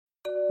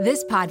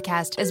This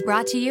podcast is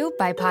brought to you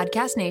by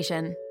Podcast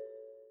Nation.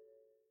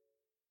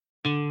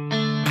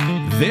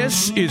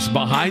 This is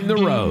Behind the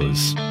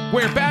Rose,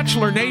 where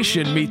Bachelor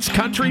Nation meets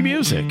country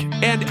music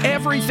and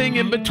everything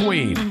in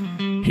between.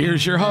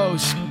 Here's your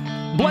host,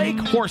 Blake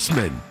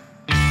Horseman.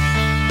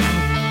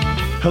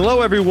 Hello,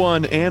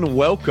 everyone, and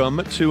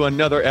welcome to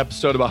another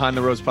episode of Behind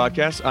the Rose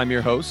podcast. I'm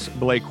your host,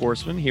 Blake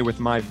Horseman, here with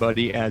my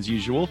buddy, as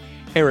usual,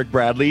 Eric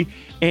Bradley.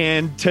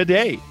 And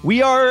today,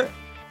 we are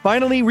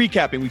finally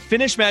recapping. We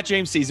finished Matt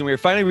James' season. We are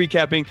finally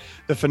recapping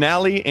the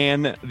finale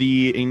and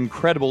the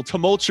incredible,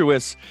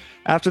 tumultuous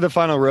after the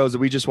final rose that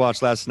we just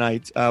watched last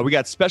night. We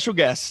got special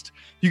guest.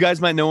 You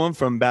guys might know him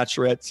from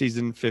Bachelorette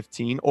season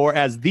 15 or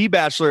as The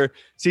Bachelor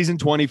season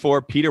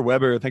 24, Peter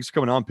Weber. Thanks for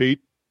coming on,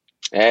 Pete.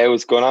 Hey,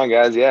 what's going on,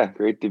 guys? Yeah,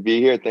 great to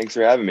be here. Thanks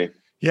for having me.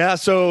 Yeah,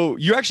 so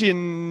you're actually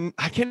in,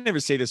 I can't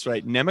never say this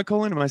right,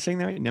 Nemacolin? Am I saying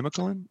that right?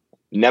 Nemacolin?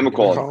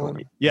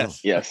 Nemacolin.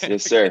 Yes. Yes,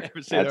 sir.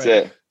 That's right.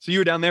 it. So you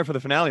were down there for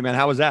the finale, man.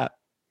 How was that?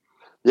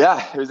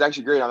 Yeah, it was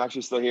actually great. I'm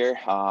actually still here.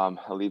 I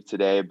leave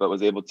today, but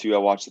was able to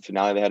watch the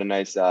finale. They had a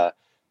nice, a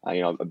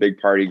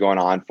big party going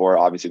on for,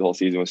 obviously the whole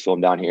season was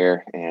filmed down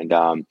here. And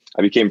I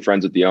became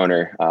friends with the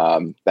owner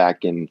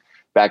back in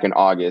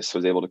August,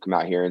 was able to come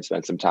out here and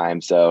spend some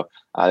time. So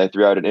they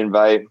threw out an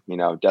invite,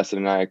 Dustin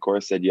and I, of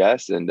course, said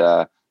yes. And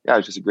it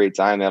was just a great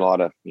time. They had a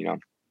lot of,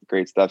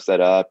 great stuff set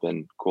up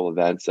and cool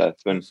events.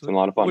 It's been a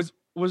lot of fun.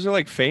 Was there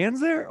like fans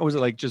there, or was it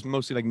like just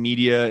mostly like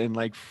media and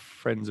like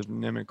friends of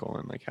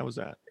Nemacolin? Like, how was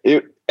that?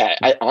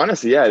 I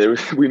honestly,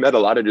 we met a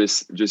lot of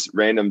just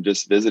random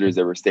visitors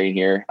that were staying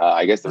here.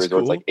 I guess the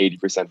resort's like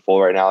 80%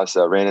 full right now,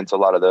 so ran into a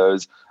lot of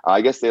those.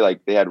 I guess they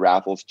had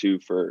raffles too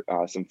for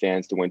some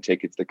fans to win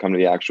tickets to come to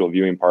the actual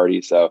viewing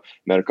party. So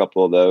met a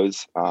couple of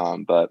those.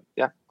 But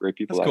yeah, great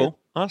people. That's cool.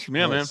 Awesome,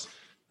 yeah, nice. Man.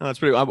 No, that's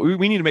pretty.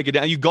 We need to make it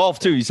down. You golf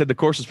too. You said the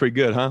course is pretty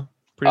good, huh?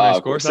 Pretty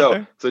nice course out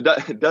there. So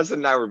Dustin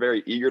and I were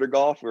very eager to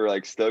golf. We were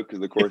like stoked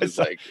because the course is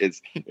like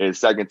it's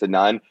second to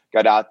none.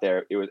 Got out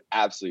there, it was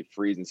absolutely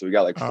freezing. So we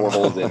got like 4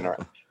 holes in.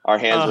 Our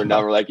hands were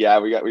numb. We're like, yeah,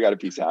 we got to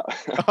peace out.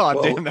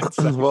 Damn,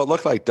 well, it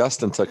looked like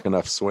Dustin took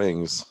enough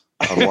swings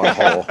on one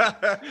hole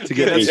to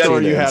get 18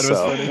 story you had was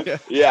funny.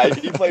 Yeah,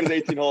 he played his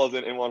 18 holes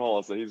in one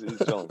hole, so he's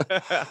chilling.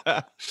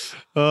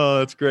 Oh,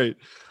 that's great.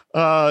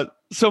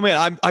 So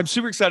man, I'm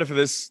super excited for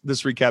this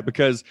recap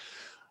because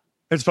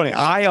it's funny.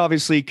 I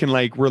obviously can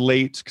like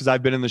relate because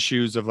I've been in the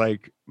shoes of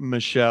like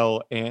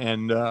Michelle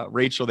and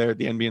Rachel there at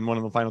the end being one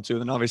of the final two.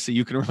 And then obviously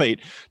you can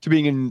relate to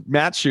being in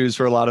Matt's shoes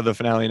for a lot of the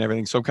finale and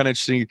everything. So I'm kind of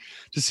interested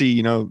to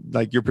see,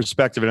 like your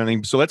perspective and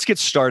everything. So let's get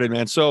started,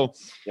 man. So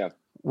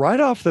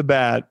right off the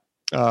bat,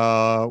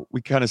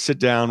 we kind of sit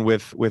down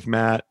with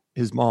Matt,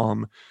 his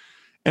mom,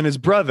 and his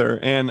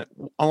brother. And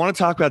I want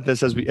to talk about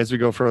this as we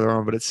go further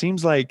on, but it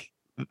seems like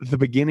the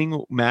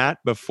beginning, Matt,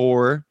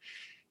 before,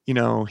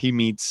 he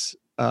meets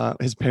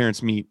his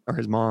parents meet, or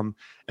his mom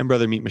and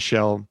brother meet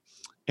Michelle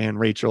and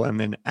Rachel. And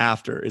then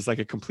after is like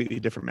a completely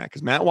different Matt.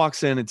 Because Matt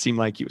walks in, it seemed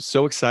like he was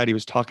so excited. He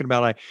was talking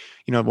about,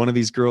 one of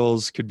these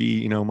girls could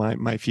be,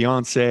 my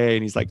fiance.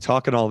 And he's like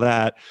talking all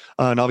that.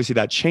 And obviously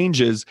that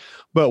changes.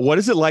 But what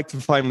is it like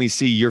to finally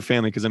see your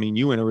family? Because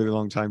you went a really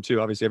long time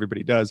too. Obviously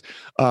everybody does.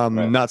 Right.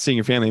 Not seeing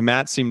your family.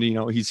 Matt seemed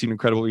to, he seemed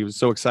incredible. He was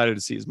so excited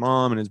to see his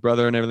mom and his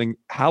brother and everything.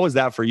 How was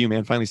that for you,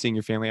 man? Finally seeing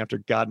your family after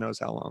God knows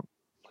how long.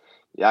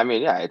 Yeah,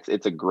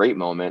 it's a great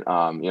moment.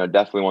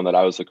 Definitely one that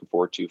I was looking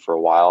forward to for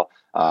a while.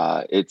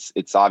 It's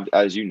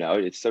as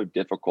it's so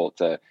difficult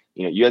to,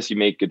 you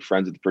make good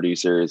friends with the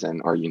producers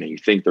or you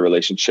think the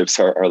relationships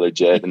are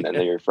legit and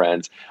they're your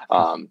friends.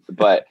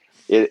 But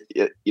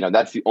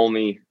that's the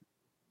only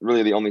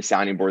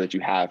sounding board that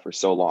you have for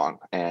so long.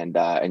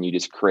 And you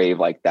just crave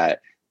like that.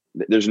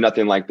 There's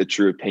nothing like the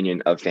true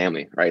opinion of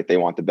family, right? They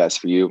want the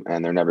best for you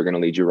and they're never going to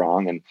lead you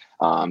wrong.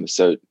 And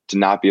so to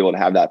not be able to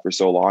have that for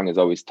so long is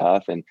always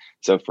tough. And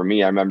so for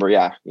me, I remember,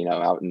 out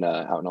in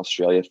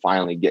Australia,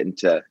 finally getting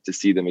to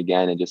see them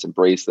again and just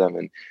embrace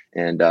them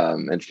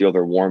and feel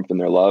their warmth and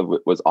their love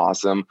was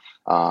awesome.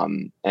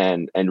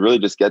 And really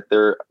just get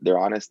their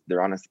honest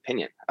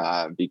opinion,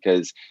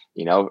 because,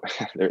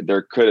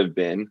 there could have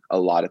been a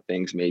lot of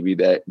things maybe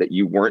that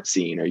you weren't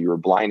seeing or you were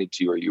blinded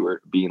to, or you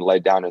were being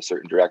led down a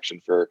certain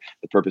direction for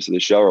the purpose of the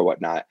show or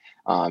whatnot.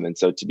 And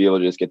so to be able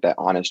to just get that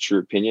honest, true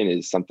opinion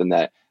is something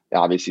that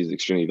obviously is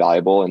extremely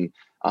valuable. And,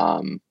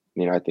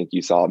 I think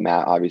you saw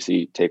Matt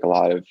obviously take a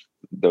lot of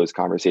those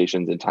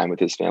conversations and time with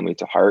his family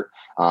to heart.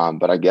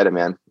 But I get it,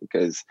 man,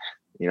 because,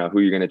 who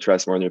you're going to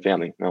trust more than your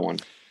family? No one.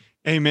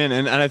 Amen.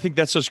 And I think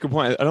that's such a good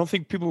point. I don't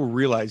think people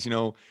realize,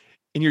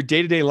 in your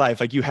day-to-day life,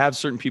 like you have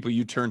certain people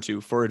you turn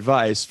to for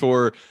advice,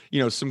 for,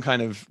 some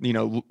kind of,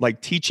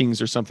 like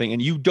teachings or something.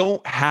 And you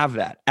don't have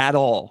that at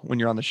all when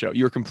you're on the show.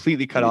 You're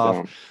completely cut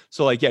off.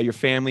 So like, your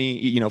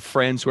family,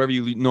 friends, whoever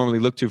you normally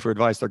look to for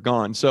advice, they're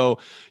gone. So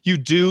you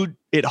do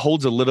it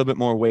holds a little bit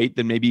more weight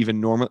than maybe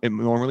even it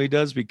normally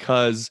does,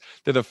 because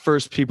they're the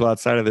first people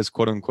outside of this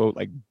quote unquote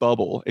like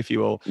bubble, if you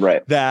will,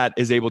 right, that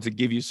is able to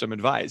give you some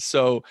advice.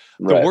 So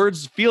the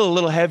words feel a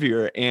little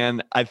heavier.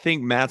 And I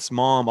think Matt's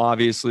mom,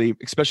 obviously,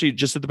 especially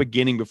just at the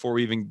beginning before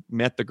we even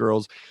met the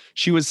girls,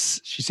 she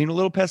seemed a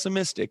little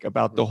pessimistic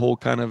about the whole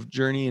kind of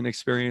journey and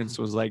experience.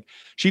 Was like,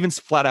 she even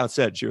flat out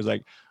said, she was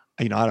like,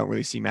 I don't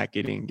really see Matt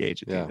getting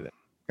engaged at the end of it.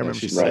 I remember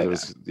she said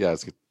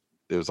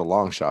it was a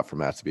long shot for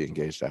Matt to be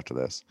engaged after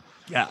this.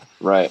 Yeah.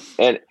 Right.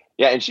 And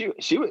it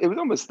was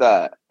almost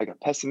like a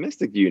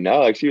pessimistic view,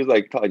 like she was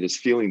like probably just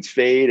feelings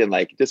fade, and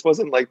like just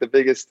wasn't like the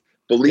biggest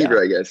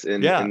believer, I guess,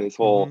 in this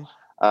whole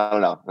I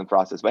don't know, in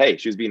process. But hey,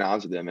 she was being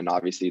honest with him, and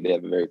obviously they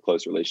have a very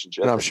close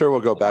relationship. And I'm sure we'll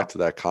go back to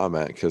that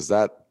comment, because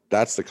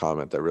that's the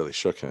comment that really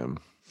shook him.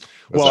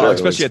 Well,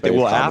 especially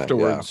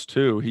afterwards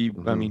too. He,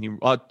 I mean,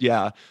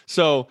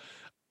 So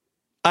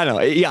I don't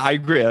know. Yeah, I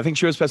agree. I think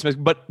she was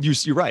pessimistic, but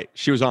you're right.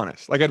 She was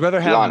honest. Like, I'd rather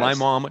have my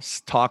mom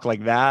talk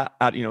like that,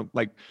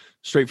 like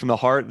straight from the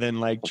heart, than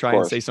like try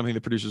and say something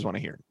the producers want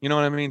to hear. You know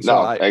what I mean?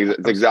 So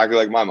it's exactly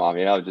like my mom.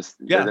 They're going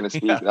to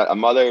speak.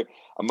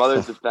 A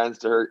mother's defense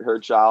to her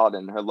child,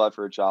 and her love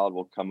for her child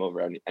will come over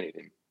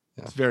anything.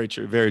 Yeah. It's very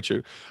true. Very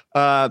true.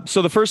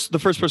 So the first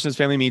person his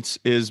family meets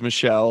is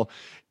Michelle,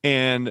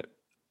 and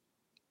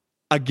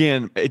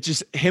again, it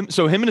just him.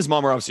 So him and his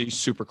mom are obviously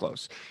super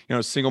close.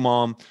 Single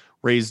mom.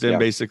 Raised him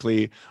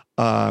basically.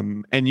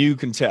 And you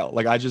can tell,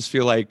 like, I just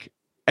feel like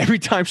every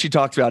time she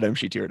talked about him,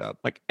 she teared up,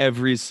 like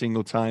every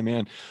single time,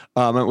 man.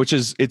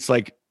 It's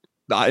like,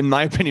 in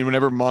my opinion,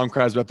 whenever mom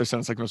cries about their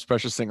son, it's like the most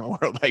precious thing in the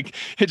world. Like,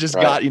 it just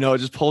it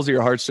just pulls at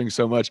your heartstrings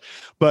so much.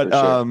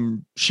 But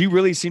she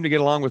really seemed to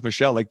get along with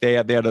Michelle. Like they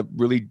had a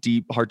really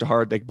deep heart to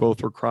heart. They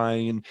both were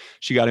crying, and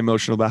she got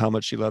emotional about how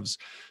much she loves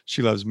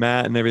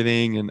Matt and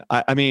everything. And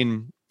I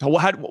mean,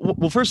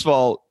 well, first of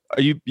all,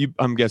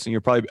 I'm guessing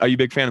are you a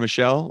big fan of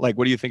Michelle? Like,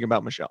 what do you think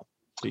about Michelle?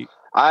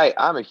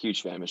 I'm a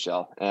huge fan of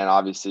Michelle, and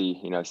obviously,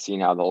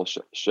 seeing how the whole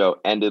show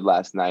ended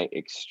last night,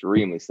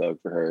 extremely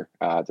stoked for her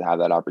to have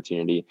that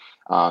opportunity.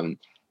 I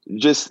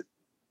guess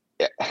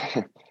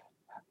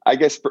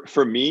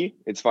for me,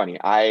 it's funny.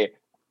 I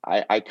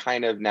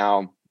kind of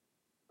now,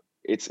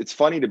 it's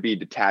funny to be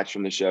detached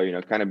from the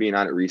show, kind of being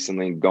on it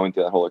recently and going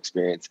through that whole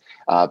experience,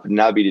 but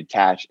now be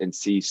detached and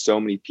see so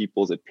many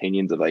people's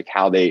opinions of like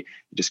how they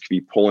just could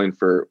be pulling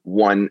for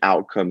one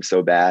outcome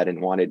so bad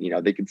and wanted,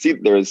 they could see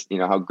there's,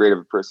 how great of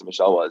a person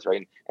Michelle was,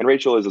 right? And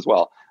Rachel is as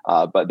well.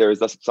 But there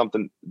is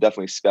something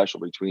definitely special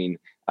between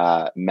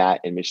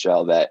Matt and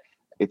Michelle, that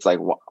it's like,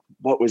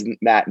 what was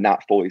Matt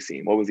not fully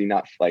seeing? What was he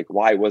not like?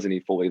 Why wasn't he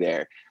fully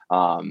there?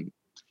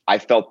 I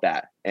felt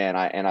that. And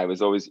I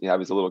was always, I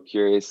was a little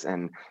curious,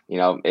 and,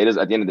 it is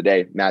at the end of the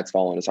day, Matt's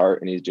following his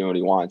heart and he's doing what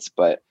he wants.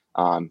 But,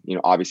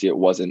 obviously it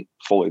wasn't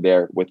fully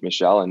there with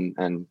Michelle,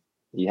 and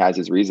he has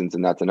his reasons,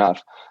 and that's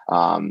enough.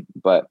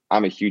 But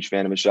I'm a huge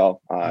fan of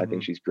Michelle. I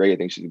think she's great. I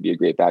think she's gonna be a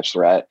great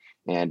bachelorette,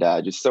 and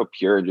just so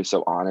pure and just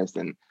so honest.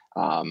 And,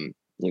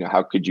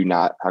 how could you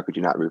not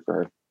root for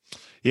her?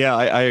 Yeah,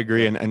 I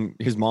agree. And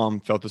his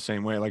mom felt the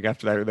same way. Like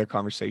after their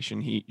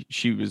conversation,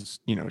 she was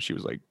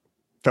like,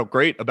 felt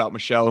great about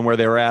Michelle and where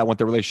they were at, what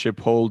their relationship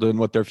hold, and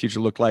what their future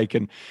looked like.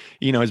 And,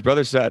 his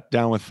brother sat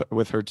down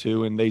with her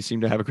too, and they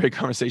seemed to have a great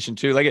conversation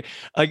too. Like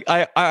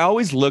I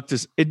always looked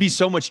as, it'd be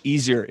so much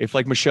easier if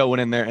like Michelle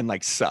went in there and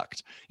like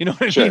sucked, you know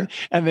what I mean?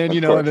 And then,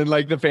 and then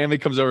like the family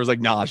comes over, is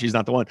like, nah, she's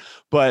not the one.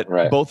 But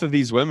both of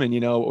these women,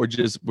 were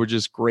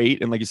just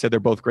great. And like you said,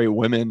 they're both great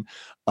women.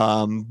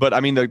 But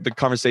I mean, the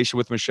conversation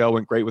with Michelle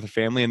went great with the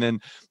family, and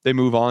then they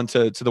move on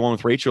to the one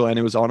with Rachel, and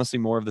it was honestly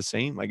more of the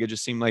same. Like, it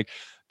just seemed like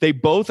they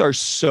both are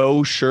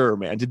so sure,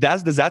 man.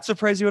 Does that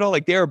surprise you at all?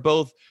 Like, they are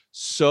both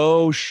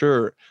so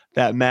sure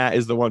that Matt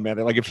is the one, man.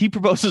 They're like, if he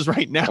proposes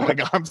right now, like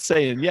I'm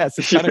saying, yes,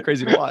 it's kind of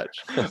crazy to watch.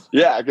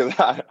 Yeah, because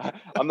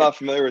I'm not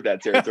familiar with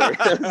that territory.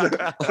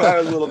 So I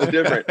was a little bit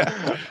different.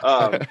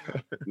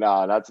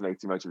 No, not to make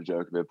too much of a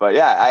joke of it, but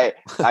yeah,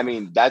 I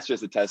mean, that's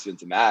just a testament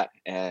to Matt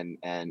and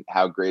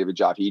how great of a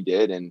job he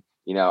did. And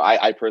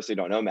I personally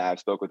don't know Matt. I've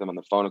spoke with him on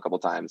the phone a couple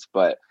of times,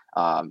 but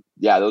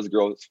those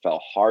girls fell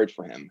hard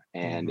for him,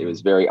 and it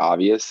was very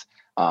obvious.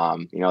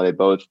 They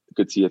both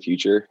could see a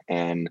future,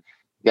 and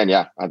again,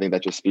 I think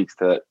that just speaks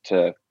to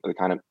the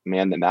kind of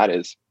man that Matt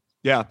is.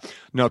 Yeah,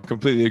 no,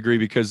 completely agree,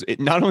 because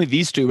not only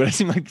these two, but it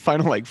seemed like the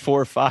final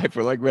 4 or 5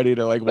 were ready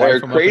to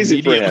wipe him crazy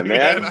up for him,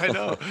 man. I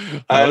know.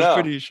 I was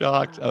pretty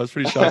shocked.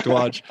 To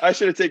watch. I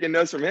should have taken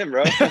notes from him,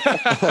 bro.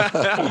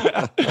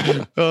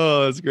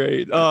 Oh, that's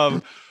great.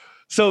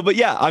 But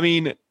yeah, I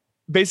mean,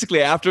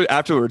 basically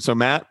afterwards, so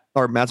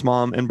Matt's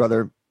mom and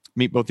brother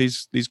meet both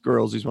these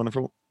girls, these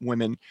wonderful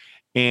women,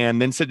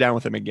 and then sit down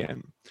with him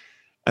again.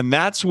 And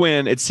that's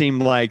when it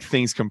seemed like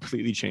things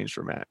completely changed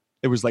for Matt.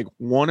 It was like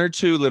one or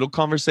two little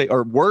conversation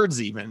or words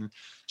even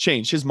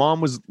changed. His mom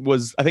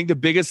was I think the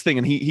biggest thing,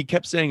 and he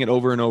kept saying it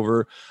over and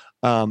over.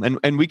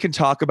 And we can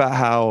talk about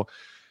how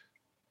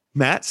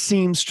Matt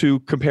seems to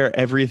compare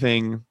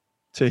everything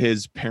to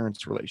his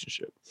parents'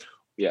 relationship.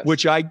 Yes.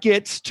 Which I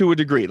get to a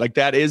degree. Like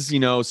that is,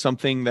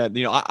 something that,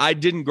 I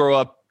didn't grow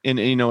up in,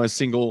 a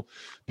single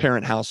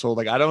parent household.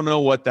 Like, I don't know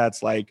what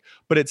that's like,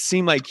 but it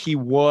seemed like he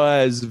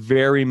was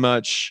very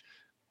much,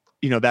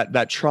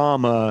 that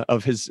trauma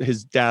of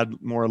his dad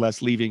more or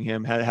less leaving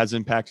him has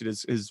impacted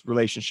his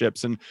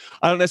relationships. And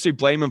I don't necessarily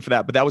blame him for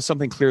that, but that was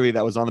something clearly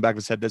that was on the back of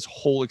his head, this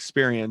whole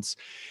experience.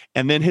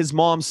 And then his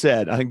mom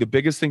said, I think the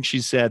biggest thing she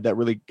said that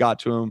really got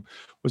to him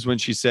was when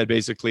she said,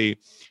 basically,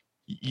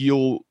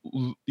 you'll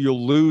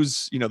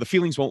lose, the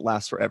feelings won't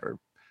last forever,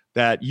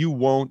 that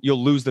you'll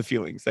lose the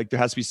feelings. Like there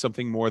has to be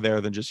something more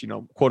there than just,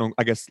 quote unquote,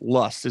 I guess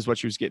lust is what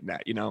she was getting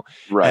at,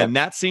 Right. And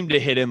that seemed to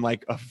hit him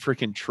like a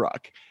freaking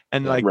truck.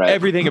 And like right.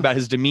 everything about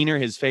his demeanor,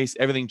 his face,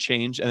 everything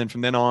changed. And then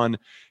from then on,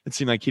 it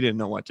seemed like he didn't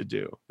know what to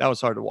do. That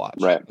was hard to watch.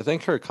 Right. I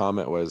think her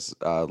comment was,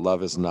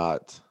 love is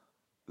not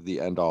the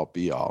end all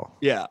be all.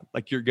 Yeah.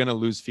 Like you're going to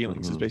lose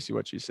feelings is basically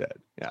what she said.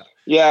 Yeah.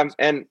 Yeah.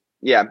 And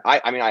yeah,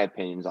 I mean, I have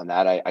opinions on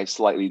that. I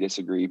slightly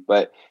disagree,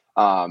 but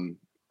I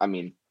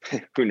mean,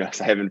 who knows?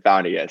 I haven't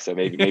found it yet. So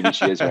maybe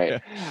she is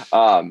right.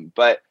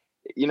 But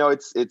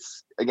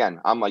it's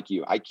again, I'm like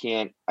you, I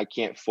can't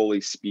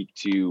fully speak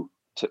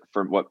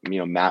for what,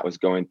 Matt was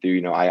going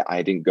through.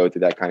 I didn't go through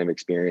that kind of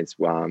experience,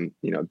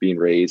 being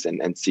raised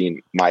and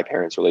seeing my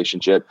parents'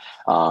 relationship.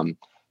 I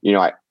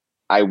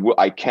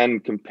can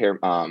compare,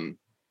 my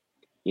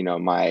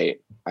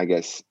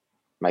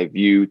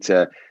view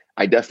to,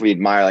 I definitely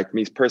admire, like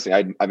me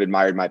personally, I've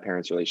admired my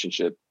parents'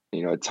 relationship,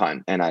 a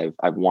ton. And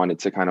I've wanted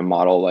to kind of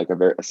model like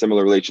a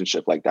similar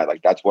relationship like that.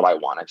 Like that's what I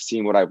want. I've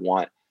seen what I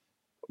want,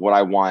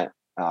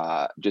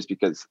 just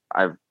because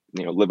I've,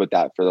 lived with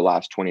that for the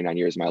last 29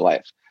 years of my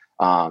life.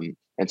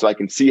 And so I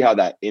can see how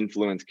that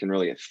influence can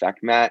really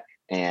affect Matt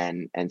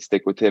and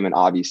stick with him. And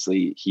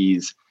obviously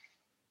he's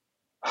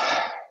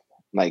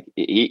like,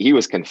 he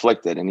was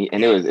conflicted and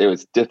it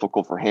was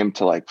difficult for him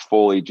to like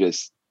fully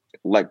just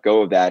let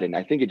go of that. And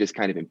I think it just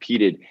kind of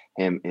impeded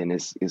him in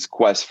his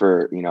quest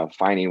for,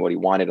 finding what he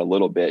wanted a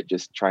little bit,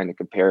 just trying to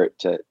compare it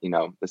to,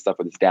 the stuff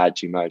with his dad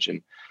too much.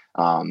 And,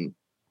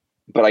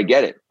 but I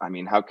get it. I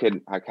mean, how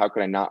could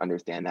I not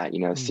understand that,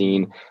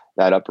 seeing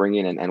that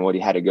upbringing and what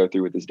he had to go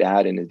through with his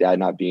dad and his dad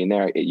not being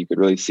there, you could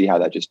really see how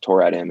that just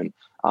tore at him.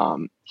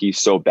 And, he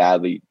so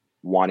badly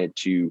wanted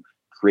to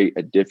create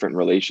a different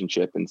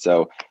relationship. And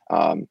so,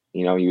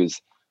 he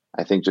was,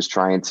 I think, just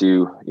trying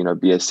to,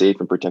 be as safe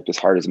and protect his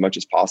heart as much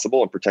as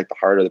possible and protect the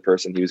heart of the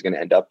person he was going to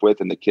end up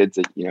with and the kids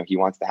that, he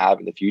wants to have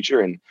in the future.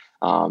 And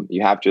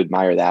you have to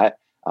admire that.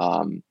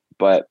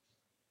 But,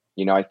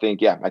 I think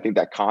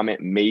that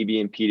comment maybe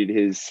impeded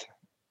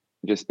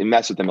it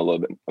messed with him a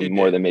little bit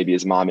more than maybe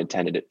his mom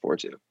intended it for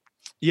to.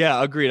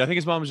 Yeah, agreed. I think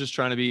his mom was just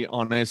trying to be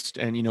honest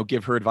and,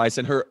 give her advice,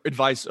 and her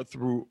advice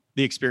through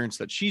the experience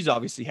that she's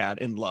obviously had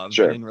in love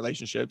and in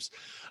relationships.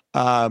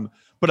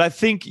 But I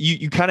think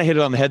you kind of hit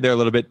it on the head there a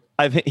little bit.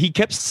 I think he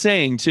kept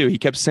saying,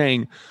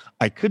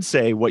 I could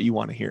say what you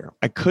want to hear.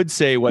 I could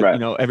say what,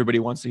 everybody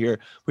wants to hear.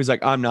 But he's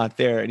like, I'm not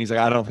there. And he's like,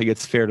 I don't think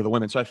it's fair to the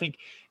women. So I think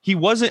he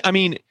wasn't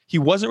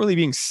really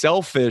being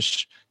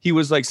selfish. He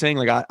was like saying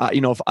like,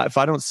 if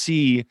I don't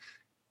see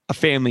a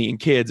family and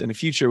kids and a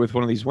future with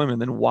one of these women,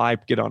 then why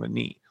get on a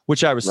knee?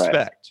 Which I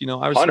respect,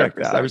 I respect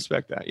 100%. That. I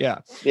respect that. Yeah.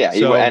 Yeah.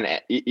 So,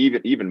 and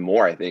even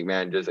more, I think,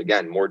 man, just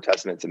again, more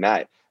testament to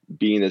Matt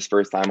being his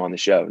first time on the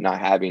show, not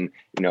having,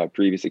 a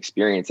previous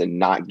experience and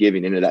not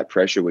giving into that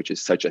pressure, which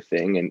is such a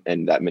thing.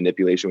 And that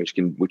manipulation, which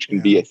can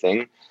be a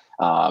thing.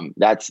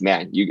 That's,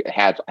 man, you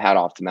hat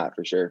off to Matt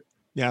for sure.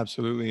 Yeah,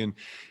 absolutely. And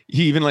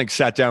he even like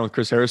sat down with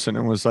Chris Harrison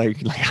and was like,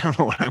 I don't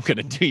know what I'm going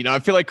to do. I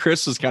feel like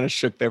Chris was kind of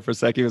shook there for a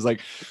second. He was like,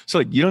 so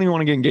like, you don't even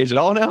want to get engaged at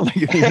all now? Like,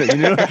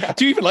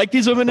 do you even like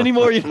these women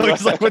anymore? He's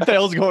like, what the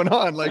hell's going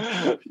on? Like,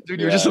 dude,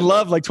 you were just in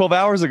love like 12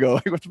 hours ago.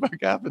 Like, what the fuck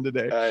happened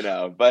today? I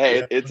know, but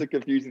hey, it's a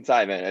confusing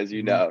time, man. As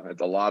you know,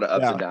 it's a lot of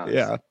ups and downs.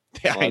 Yeah.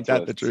 Ain't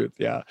that the truth?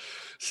 Yeah.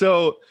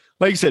 So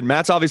like you said,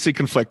 Matt's obviously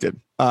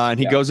conflicted and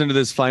he goes into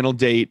this final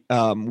date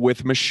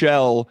with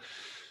Michelle.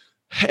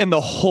 And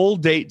the whole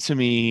date to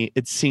me,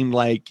 it seemed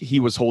like he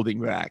was holding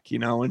back,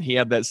 and he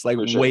had this like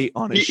weight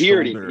on his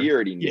shoulder. He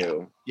already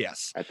knew. Yeah.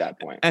 Yes. At that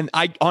point. And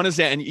I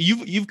honestly, and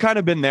you've kind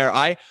of been there.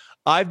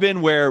 I've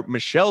been where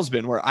Michelle's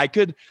been, where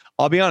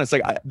I'll be honest,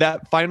 like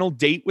that final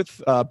date with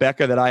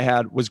Becca that I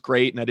had was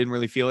great and I didn't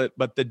really feel it.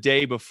 But the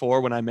day before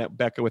when I met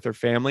Becca with her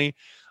family,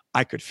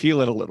 I could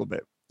feel it a little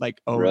bit. Like,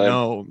 oh really?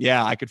 No.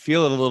 Yeah, I could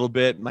feel it a little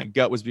bit. My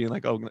gut was being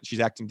like, oh, she's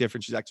acting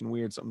different. She's acting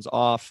weird. Something's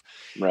off.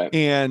 Right.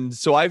 And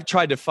so I've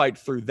tried to fight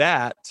through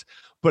that,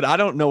 but I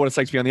don't know what it's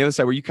like to be on the other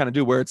side where you kind of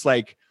do, where it's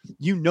like,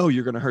 you're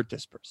going to hurt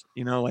this person,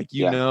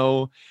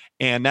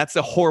 and that's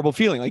a horrible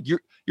feeling. Like you're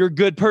a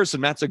good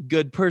person. Matt's a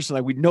good person.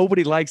 Like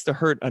nobody likes to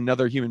hurt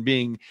another human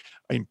being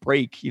and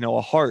break,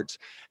 a heart.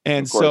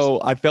 And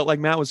so I felt like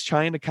Matt was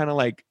trying to kind of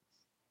like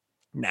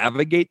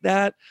navigate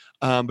that.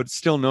 But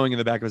still knowing in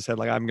the back of his head,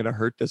 like, I'm going to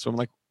hurt this one.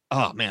 Like,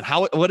 oh man,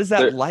 what is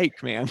that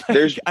like, man?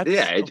 There's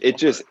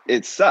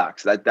it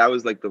sucks. That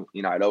was like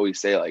I'd always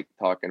say, like,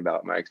 talking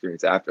about my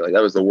experience after, like,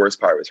 that was the worst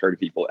part, was hurting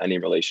people,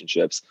 ending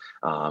relationships.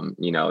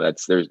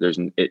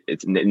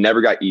 It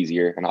never got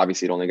easier, and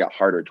obviously it only got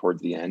harder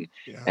towards the end.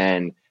 Yeah.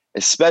 And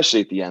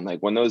especially at the end,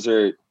 like when those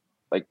are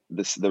like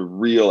the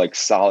real, like,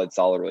 solid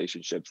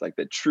relationships, like,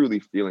 that truly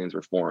feelings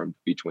were formed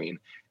between,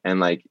 and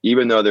like,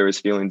 even though there was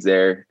feelings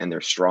there and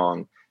they're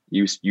strong,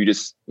 you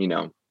just,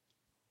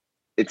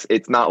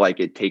 it's not like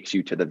it takes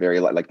you to the very,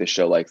 like the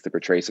show likes to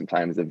portray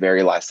sometimes, the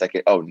very last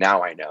second. Oh,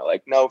 now I know.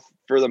 Like, no,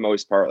 for the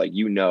most part, like,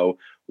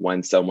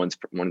 when someone's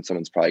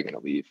probably going to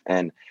leave,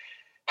 and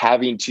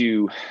having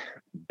to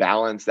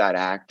balance that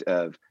act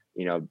of,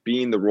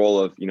 being the role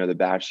of, the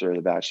Bachelor or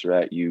the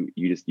Bachelorette,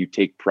 you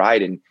take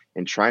pride in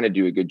trying to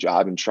do a good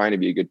job and trying to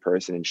be a good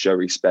person and show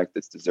respect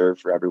that's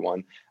deserved for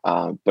everyone.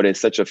 But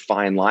it's such a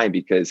fine line,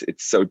 because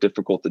it's so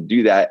difficult to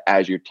do that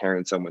as you're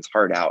tearing someone's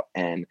heart out,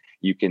 and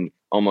you can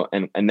almost,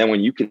 and then when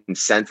you can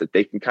sense that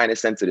they can kind of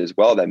sense it as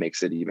well, that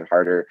makes it even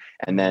harder.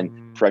 And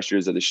then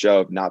pressures of the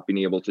show of not being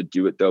able to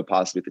do it, though,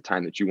 possibly at the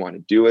time that you want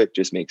to do it,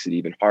 just makes it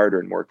even harder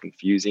and more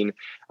confusing.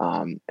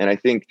 And I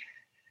think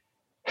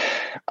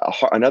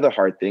another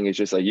hard thing is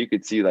just, like, you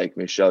could see, like,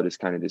 Michelle just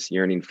kind of this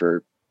yearning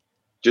for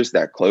just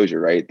that closure,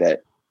 right?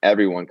 That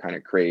everyone kind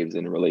of craves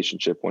in a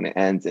relationship when it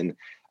ends. And,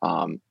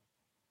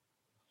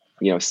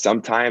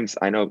 sometimes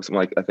I know,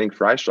 like, I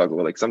think I struggle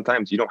with, like,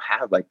 sometimes you don't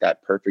have, like,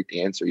 that perfect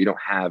answer. You don't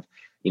have,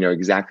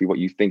 exactly what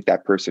you think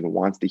that person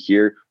wants to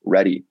hear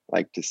ready,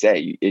 like, to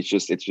say. It's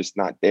just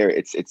not there.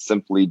 It's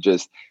simply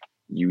just,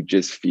 you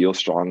just feel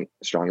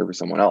stronger for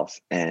someone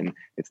else, and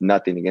it's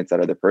nothing against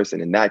that other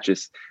person. And that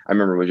just, I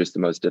remember, was just the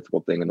most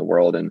difficult thing in the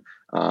world. And,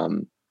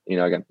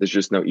 again, there's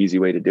just no easy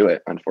way to do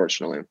it,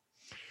 unfortunately.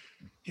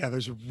 Yeah,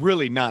 there's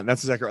really not.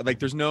 That's exactly right. Like,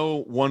 there's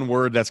no one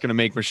word that's going to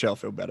make Michelle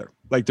feel better.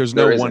 Like, there's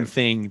no one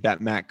thing that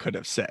Matt could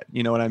have said.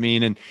 You know what I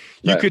mean? And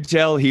you could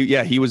tell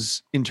he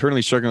was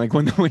internally struggling.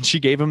 Like, when she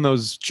gave him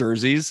those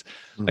jerseys,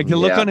 like, the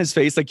look on his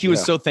face, like, he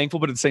was so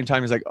thankful, but at the same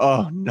time, he's like,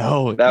 oh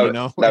no,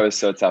 that was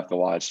so tough to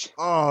watch.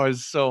 Oh,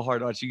 it's so hard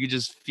to watch. You could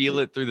just feel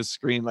it through the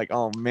screen. Like,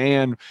 oh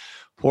man,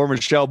 poor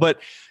Michelle.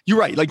 But you're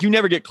right. Like, you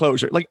never get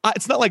closure. Like,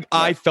 it's not like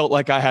I felt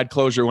like I had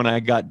closure when I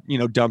got,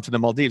 dumped to the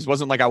Maldives. It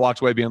wasn't like I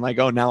walked away being like,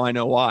 oh, now I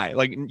know why.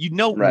 Like,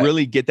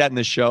 really get that in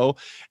the show.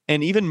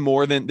 And even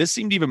more than this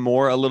seemed even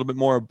more, a little bit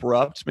more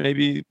abrupt,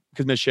 maybe,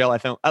 because Michelle, I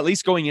felt, at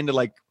least going into,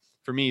 like,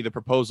 for me, the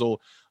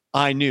proposal,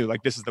 I knew,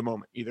 like, this is the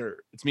moment. Either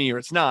it's me or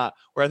it's not.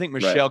 Where I think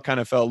Michelle kind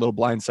of felt a little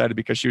blindsided,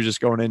 because she was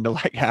just going in to,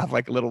 like, have,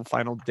 like, a little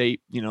final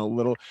date,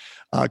 little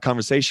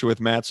conversation with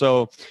Matt.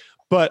 So,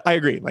 but I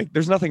agree. Like,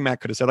 there's nothing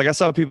Matt could have said. Like, I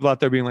saw people out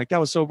there being like, that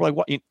was so, like,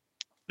 what?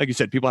 Like you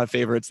said, people have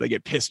favorites. They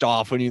get pissed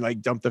off when you,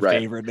 like, dump the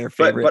favorite, their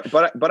favorite.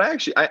 But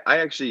I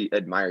actually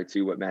admire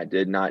too what Matt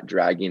did, not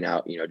dragging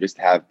out, just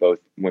to have both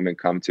women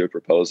come to a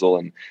proposal.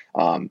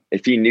 And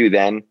if he knew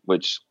then,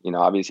 which,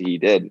 obviously he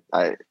did,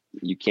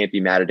 you can't be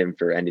mad at him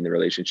for ending the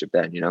relationship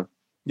then,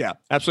 Yeah,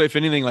 absolutely. If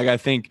anything, like, I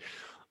think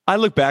I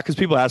look back, because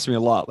people ask me a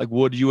lot, like,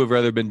 would you have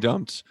rather been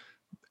dumped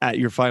at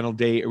your final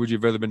date, or would you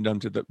have rather been done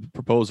to the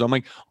proposal? I'm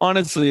like,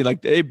 honestly,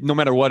 like, no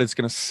matter what, it's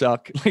gonna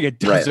suck. Like, it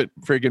doesn't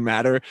freaking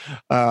matter.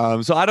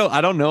 So I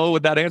don't know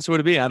what that answer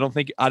would be. I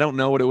don't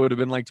know what it would have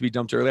been like to be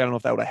dumped early. I don't know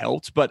if that would have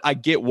helped, but I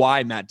get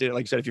why Matt did it.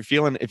 Like you said, if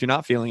you're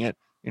not feeling it,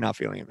 you're not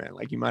feeling it, man.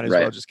 Like, you might as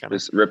well just kind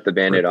of rip the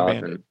Band-Aid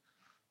off.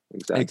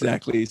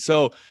 Exactly.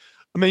 So,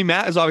 I mean,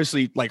 Matt is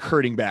obviously, like,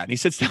 hurting bad. And he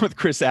sits down with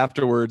Chris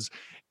afterwards,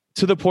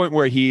 to the point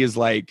where he is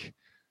like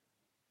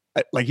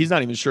he's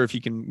not even sure if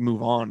he can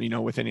move on,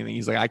 with anything.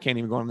 He's like, I can't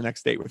even go on the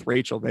next date with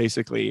Rachel,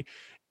 basically.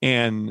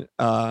 And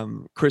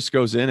Chris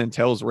goes in and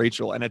tells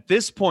Rachel. And at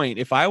this point,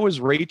 if I was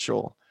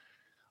Rachel,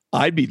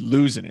 I'd be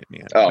losing it,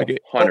 man. Oh,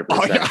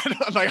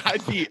 100%. Like,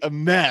 I'd be a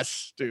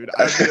mess, dude.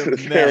 I'd be a mess.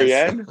 Very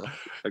end?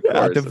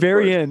 At the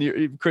very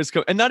end, Chris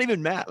and not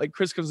even Matt. Like,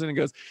 Chris comes in and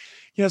goes,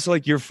 yeah, so,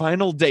 like, your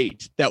final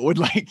date that would,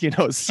 like,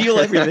 seal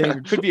everything.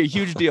 It could be a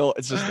huge deal.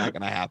 It's just not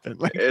going to happen.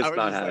 Like, it's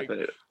not happening.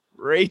 Like,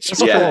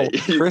 Rachel. Yeah,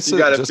 you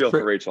got to feel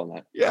for Rachel on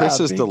that. Yeah,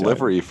 Chris's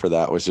delivery for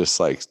that was just,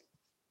 like,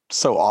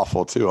 so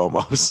awful too,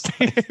 almost.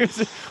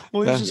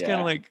 Well, he was just kind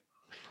of, like,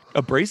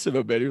 abrasive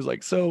a bit. He was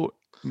like, so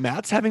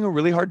Matt's having a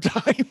really hard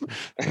time.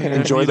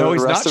 Enjoy the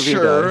rest of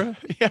your day.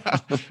 Yeah.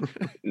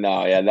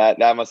 No, yeah,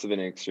 that must have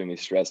been an extremely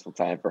stressful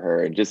time for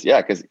her. And just,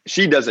 because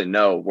she doesn't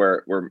know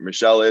where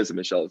Michelle is, and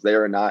Michelle is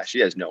there or not.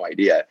 She has no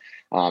idea.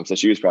 So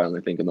she was probably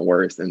only thinking the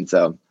worst. And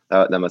so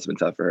that must have been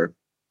tough for her.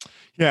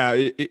 Yeah,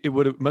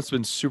 it must have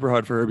been super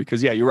hard for her,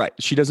 because, yeah, you're right.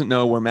 She doesn't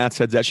know where Matt's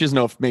head's at. She doesn't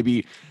know if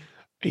maybe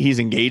he's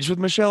engaged with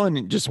Michelle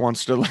and just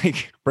wants to,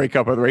 like, break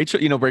up with Rachel,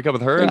 break up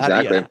with her.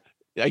 Exactly.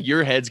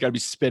 Your head's got to be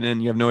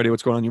spinning. You have no idea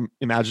what's going on. You're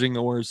imagining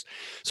the worst.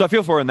 So I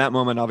feel for her in that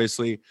moment,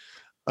 obviously.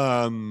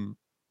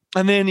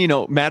 And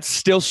then, Matt's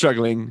still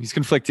struggling. He's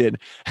conflicted.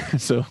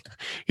 So,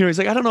 he's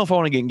like, I don't know if I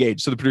want to get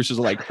engaged. So the producers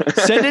are like,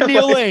 send in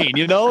Neil Lane,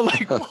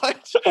 like,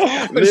 what?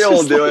 Neil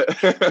will do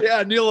it.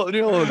 Yeah, Neil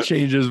will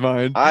change his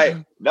mind.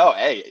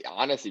 Hey,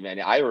 honestly, man,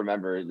 I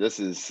remember this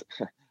is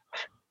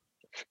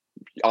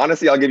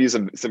honestly, I'll give you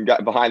some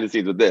behind the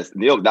scenes with this.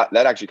 Neil, that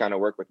actually kind of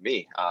worked with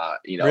me.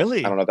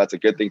 Really? I don't know if that's a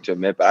good thing to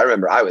admit, but I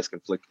remember I was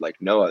conflicted like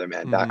no other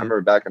man. I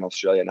remember back in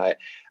Australia, and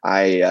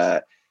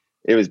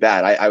it was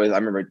bad. I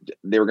remember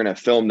they were going to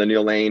film the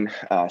Neil Lane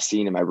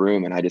scene in my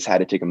room, and I just had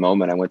to take a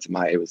moment. I went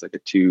to it was like a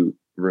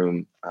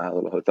 2-room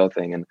little hotel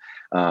thing.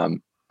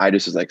 And I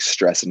just was like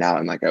stressing out,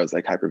 and like, I was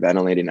like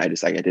hyperventilating. I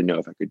didn't know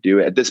if I could do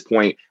it. At this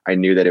point, I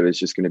knew that it was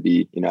just going to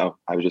be,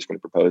 I was just going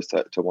to propose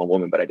to one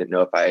woman, but I didn't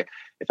know if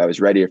I was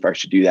ready, if I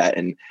should do that.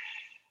 And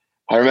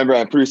I remember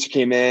my producer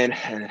came in,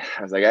 and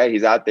I was like, hey,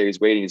 he's out there. He's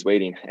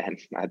waiting. And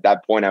at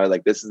that point, I was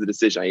like, this is the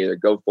decision. I either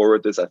go forward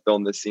with this, I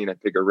film this scene, I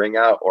pick a ring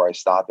out, or I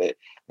stop it.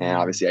 And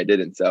obviously I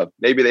didn't. So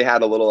maybe they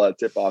had a little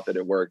tip off that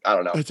it worked. I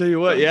don't know. I tell you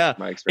what, yeah.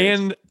 My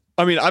experience. And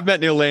I mean, I've met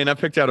Neil Lane. I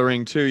picked out a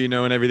ring too,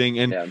 and everything.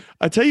 And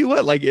I tell you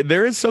what, like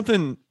there's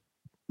something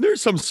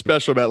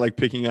special about like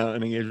picking out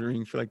an engagement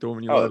ring for like the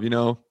woman you love,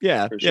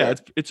 Yeah. Sure. Yeah.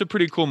 It's a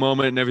pretty cool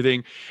moment and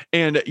everything.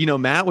 And,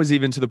 Matt was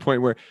even to the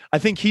point where I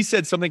think he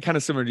said something kind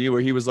of similar to you,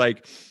 where he was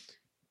like,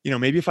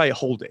 maybe if I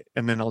hold it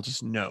and then I'll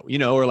just know,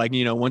 or like,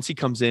 once he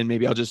comes in,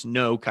 maybe I'll just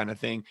know kind of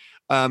thing.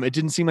 It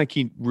didn't seem like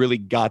he really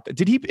got that.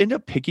 Did he end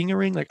up picking a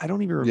ring? Like, I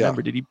don't even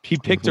remember. Yeah. Did he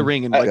picked a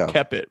ring and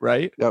kept it,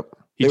 right? Yep.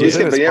 He was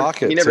in his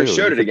pocket. He never too.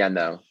 showed it again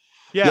though.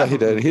 Yeah, he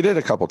did. He did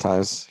a couple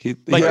times. He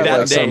like had that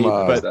like day, some,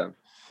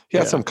 he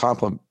had some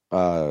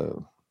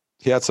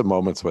he had some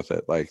moments with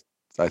it. Like,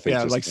 I think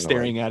just, like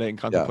staring at it and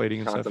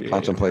contemplating and stuff.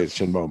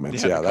 Contemplation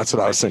moments. Yeah, that's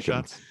what I was thinking.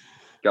 Shots.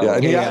 Yeah,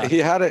 and he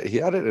had it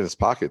in his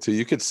pocket too.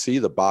 You could see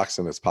the box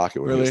in his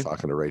pocket when he was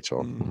talking to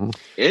Rachel.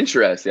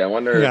 Interesting. I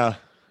wonder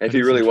if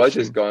he really was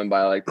just going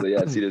by like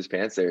the seat of his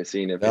pants there,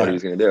 seeing what he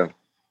was going to do.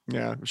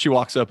 Yeah, she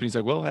walks up and he's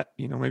like, "Well,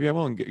 maybe I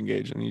won't get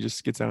engaged," and he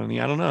just gets out on the.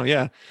 I don't know.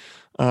 Yeah,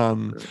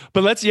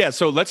 but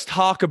let's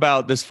talk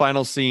about this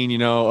final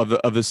scene,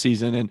 of the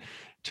season, and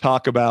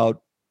talk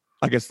about,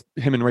 I guess,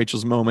 him and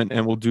Rachel's moment,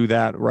 and we'll do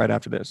that right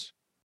after this.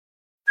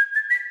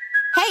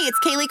 Hey, it's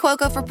Kaylee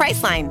Cuoco for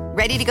Priceline.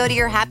 Ready to go to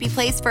your happy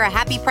place for a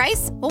happy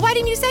price? Well, why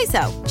didn't you say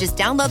so? Just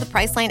download the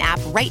Priceline app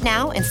right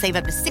now and save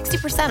up to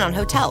 60% on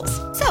hotels.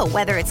 So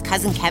whether it's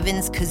Cousin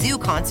Kevin's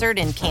Kazoo Concert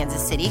in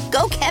Kansas City,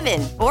 go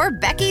Kevin, or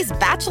Becky's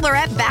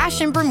Bachelorette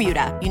Bash in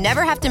Bermuda, you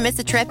never have to miss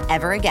a trip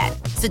ever again.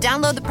 So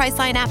download the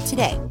Priceline app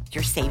today.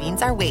 Your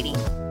savings are waiting.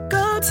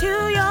 Go to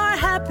your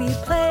happy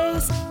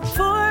place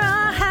for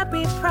a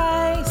happy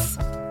price.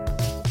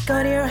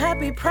 Go to your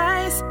happy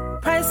price,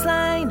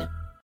 Priceline.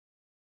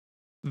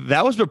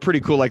 That was a pretty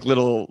cool, like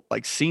little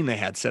like scene they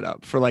had set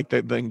up for like the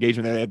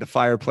engagement. They had the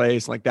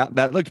fireplace, like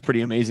that looked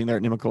pretty amazing there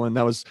at Nemacolin, and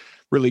that was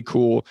really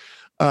cool.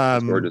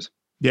 Gorgeous.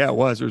 Yeah, it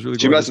was. It was really.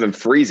 She must have been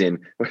freezing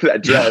with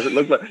that dress. It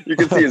looked like you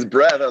could see his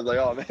breath. I was like,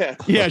 oh man.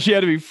 Yeah, she had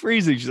to be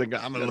freezing. She's like,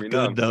 I'm gonna look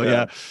good though.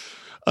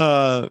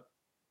 Yeah.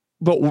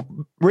 But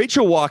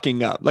Rachel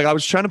walking up, like I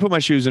was trying to put my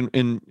shoes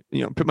in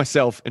put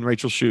myself in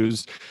Rachel's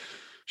shoes.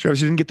 She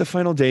obviously didn't get the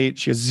final date.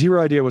 She has zero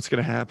idea what's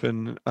going to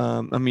happen.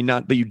 I mean,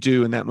 not that you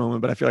do in that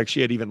moment, but I feel like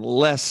she had even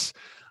less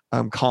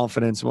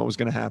confidence in what was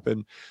going to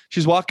happen.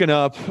 She's walking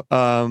up.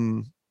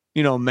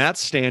 Matt's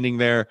standing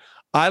there.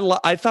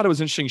 I thought it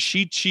was interesting.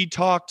 She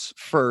talked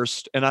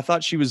first, and I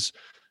thought she was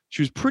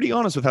pretty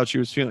honest with how she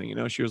was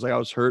feeling. She was like, I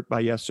was hurt by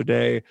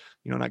yesterday,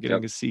 not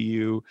getting to see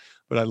you,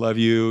 but I love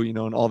you,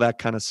 and all that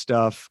kind of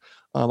stuff.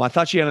 I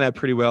thought she handled that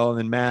pretty well. And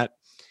then Matt,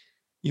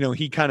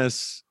 he kind of,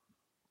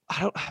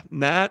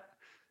 Matt,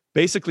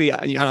 basically, I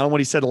don't know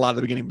what he said a lot at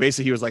the beginning.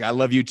 Basically, he was like, I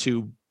love you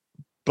too,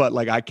 but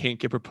like, I can't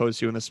get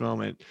proposed to in this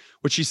moment,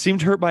 which she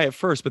seemed hurt by at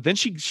first, but then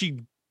she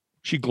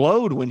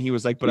glowed when he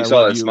was like, but I love you.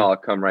 You saw that smile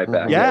come right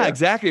back. Yeah,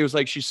 exactly. It was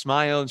like, she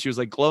smiled and she was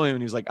like glowing,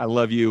 and he was like, I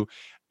love you.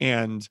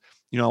 And,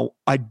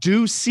 I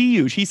do see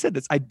you. She said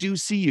this, I do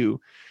see you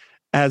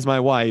as my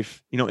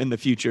wife, in the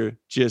future,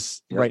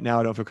 just right now,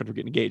 I don't feel comfortable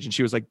getting engaged. And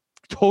she was like,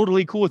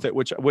 totally cool with it,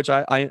 which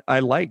I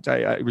liked.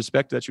 I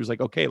respect that. She was like,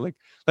 okay, like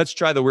let's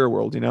try the real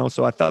world,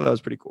 so I thought that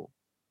was pretty cool.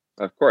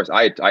 Of course.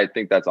 I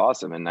think that's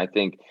awesome. And I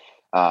think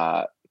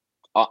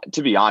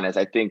to be honest,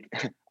 I think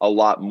a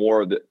lot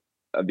more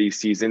of these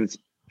seasons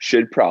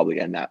should probably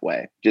end that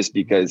way, just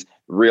because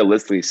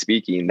realistically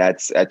speaking,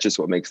 that's just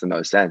what makes the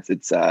most sense.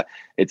 It's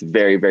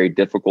very, very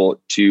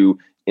difficult to,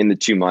 in the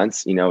 2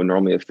 months,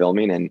 normally of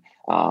filming. And,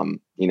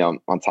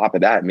 on top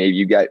of that,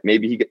 maybe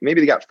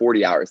they got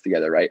 40 hours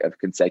together, right, of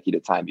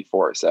consecutive time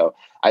before. So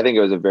I think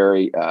it was a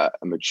very a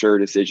mature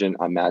decision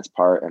on Matt's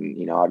part.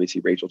 And,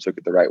 obviously Rachel took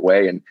it the right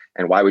way. And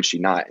why would she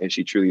not? And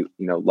she truly,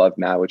 loved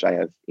Matt, which I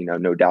have,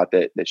 no doubt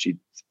that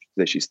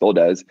she still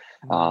does.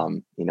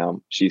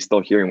 She's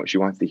still hearing what she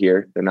wants to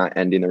hear. They're not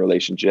ending the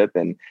relationship.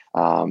 And,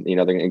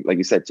 they're gonna, like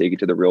you said, take it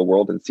to the real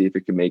world and see if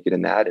it can make it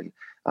in that. And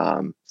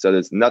so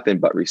there's nothing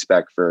but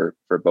respect for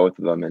both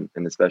of them.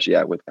 And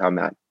especially with how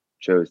Matt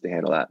chose to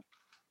handle that.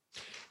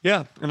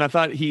 Yeah. And I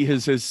thought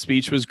his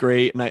speech was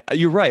great. And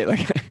you're right.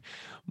 Like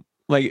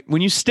like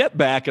when you step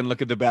back and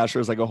look at The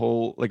Bachelor as like a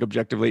whole, like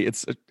objectively,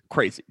 it's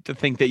crazy to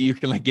think that you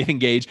can like get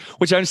engaged,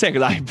 which I understand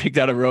because I picked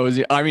out a rose.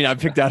 I mean, I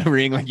picked out a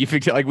ring, like you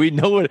picked it, like we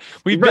know what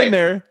we've been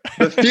there.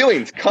 The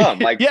feelings come.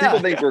 Like Yeah. people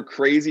think we're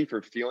crazy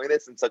for feeling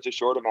this in such a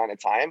short amount of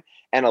time.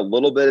 And a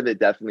little bit of it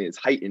definitely is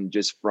heightened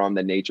just from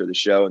the nature of the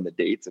show and the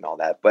dates and all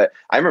that. But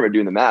I remember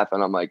doing the math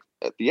and I'm like,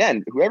 at the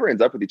end, whoever ends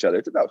up with each other,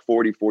 it's about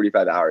 40,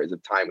 45 hours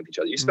of time with each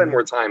other. You spend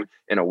more time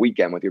in a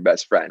weekend with your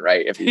best friend,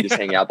 right? If you're just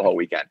hanging out the whole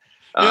weekend.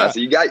 So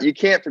you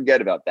can't forget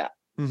about that.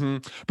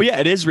 But yeah,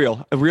 it is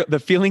real. The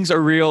feelings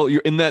are real.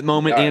 You're in that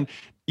moment. And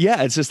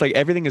yeah, it's just like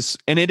everything is,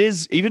 and it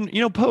is even,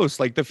 post,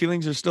 like the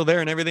feelings are still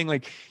there and everything.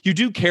 Like you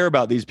do care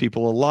about these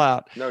people a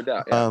lot. No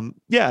doubt.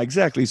 Yeah,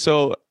 exactly.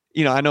 So,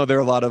 I know there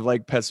are a lot of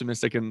like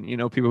pessimistic and,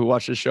 people who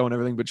watch this show and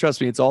everything, but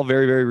trust me, it's all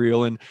very, very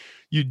real. And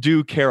you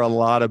do care a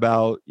lot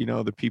about,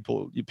 the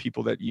people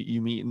that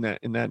you meet in that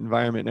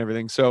environment and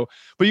everything. So,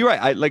 but you're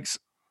right.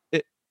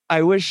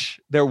 I wish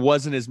there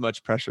wasn't as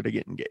much pressure to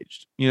get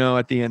engaged,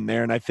 at the end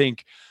there. And I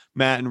think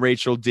Matt and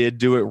Rachel did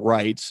do it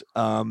right.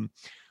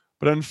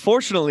 But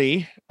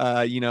unfortunately,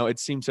 it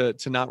seemed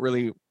to not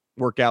really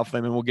work out for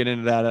them. And we'll get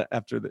into that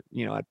after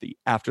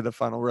after the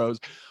final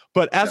rose.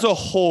 But as a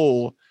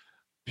whole,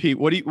 Pete,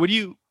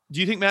 do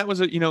you think Matt was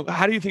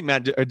how do you think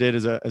Matt did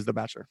as the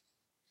Bachelor?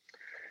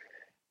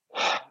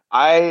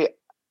 I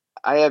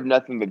have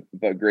nothing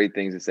but great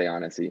things to say,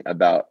 honestly,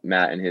 about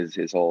Matt and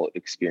his whole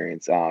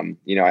experience.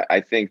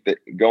 I think that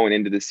going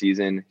into the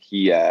season,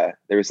 there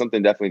was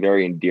something definitely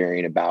very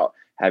endearing about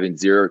having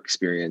zero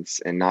experience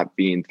and not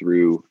being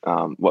through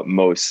what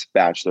most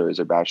bachelors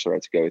or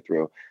bachelorettes go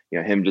through.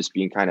 Him just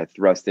being kind of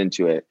thrust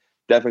into it.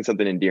 Definitely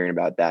something endearing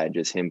about that.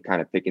 Just him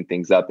kind of picking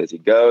things up as he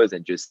goes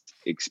and just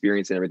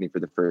experiencing everything for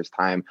the first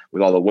time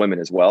with all the women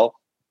as well.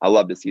 I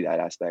love to see that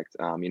aspect.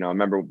 I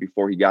remember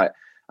before he left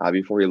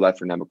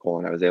for Nemacolin,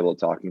 and I was able to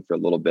talk to him for a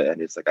little bit,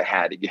 and it's like I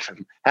had to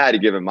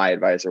give him my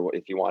advice, or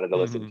if he wanted to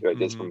listen to it,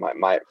 just from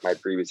my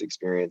previous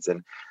experience.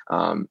 And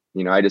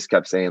I just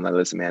kept saying, like,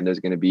 listen, man, there's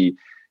going to be,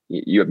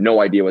 you have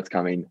no idea what's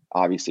coming,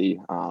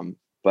 obviously,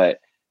 but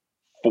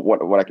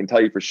what I can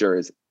tell you for sure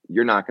is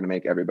you're not going to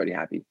make everybody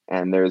happy,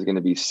 and there's going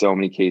to be so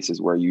many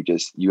cases where you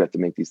have to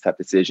make these tough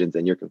decisions,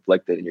 and you're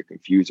conflicted and you're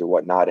confused or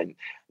whatnot, and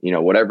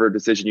whatever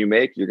decision you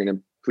make, you're going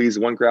to please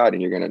one crowd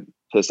and you're going to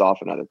piss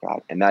off another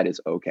crowd, and that is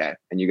okay.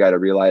 And you got to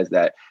realize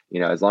that,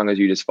 as long as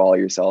you just follow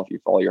yourself, you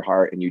follow your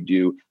heart, and you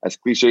do, as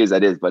cliche as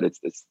that is, but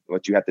it's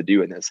what you have to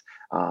do in this.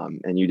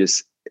 And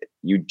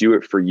you do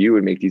it for you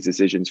and make these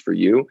decisions for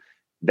you.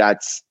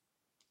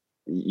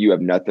 You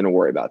have nothing to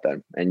worry about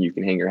then. And you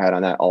can hang your hat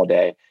on that all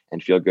day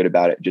and feel good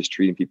about it. Just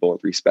treating people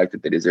with respect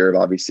that they deserve,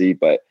 obviously,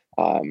 but,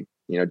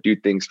 do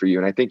things for you.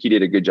 And I think he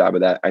did a good job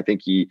of that. I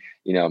think he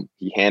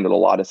handled a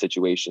lot of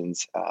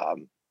situations,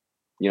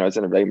 it's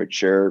in a very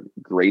mature,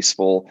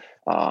 graceful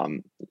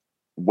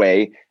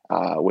way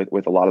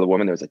with a lot of the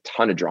women. There was a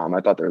ton of drama.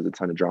 I thought there was a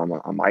ton of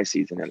drama on my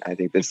season, and I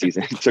think this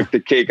season took the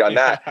cake on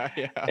that.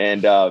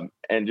 Yeah.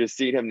 And just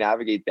seeing him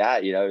navigate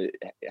that,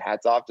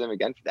 hats off to him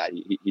again for that.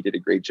 He did a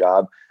great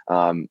job.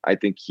 I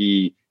think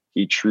he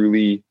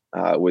truly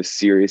was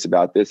serious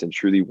about this and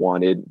truly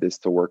wanted this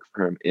to work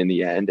for him in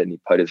the end, and he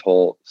put his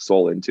whole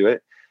soul into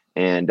it.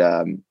 And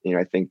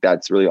I think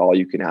that's really all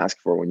you can ask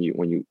for when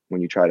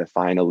you try to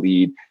find a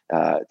lead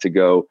to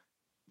go,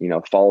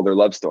 follow their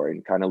love story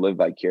and kind of live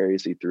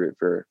vicariously through it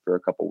for a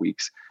couple of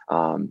weeks.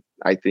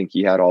 I think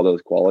he had all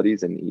those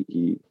qualities, and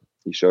he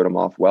showed them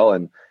off well.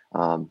 And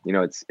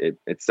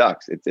it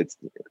sucks. It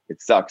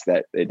sucks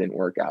that it didn't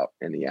work out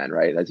in the end,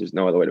 right? That's just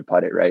no other way to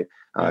put it, right?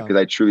 Because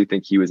I truly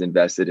think he was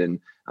invested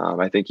in.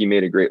 I think he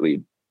made a great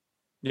lead.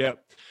 Yeah,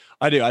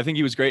 I do. I think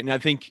he was great, and I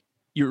think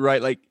you're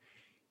right. Like,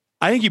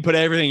 I think he put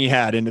everything he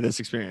had into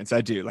this experience.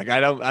 I do. Like, I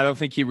don't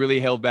think he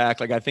really held back.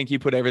 Like, I think he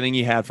put everything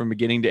he had from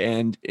beginning to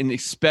end. And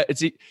it's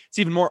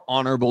even more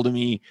honorable to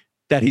me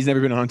that he's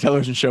never been on a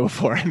television show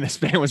before, and this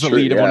man was the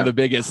lead of one of the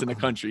biggest in the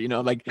country.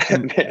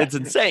 It's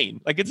insane.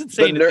 Like, it's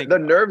insane. The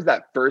nerves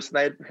that first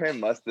night for him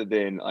must have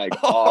been like,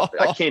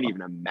 I can't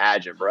even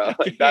imagine, bro.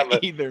 Like,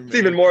 it's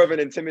even more of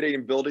an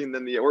intimidating building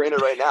than we're in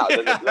it right now,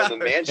 than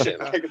the mansion.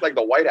 Like, it's like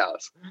the White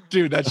House.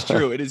 Dude, that's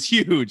true. It is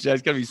huge.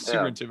 That's gotta be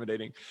super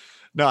intimidating.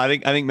 No, I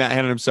think Matt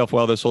handled himself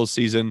well this whole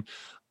season.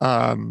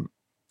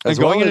 As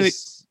well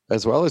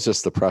as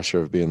just the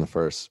pressure of being the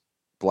first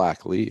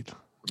Black lead.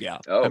 Yeah.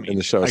 In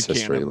the show's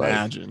history. Can't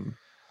imagine.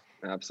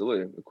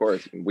 Absolutely. Of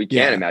course. We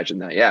can't imagine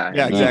that. Yeah.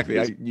 Yeah, exactly.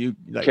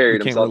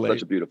 Carried himself in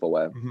such a beautiful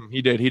way. Mm-hmm.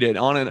 He did.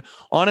 On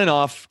and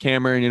off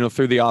camera, and,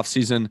 through the off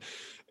season.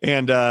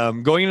 And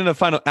going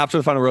into after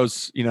the final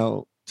rose,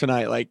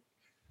 tonight, like,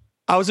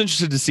 I was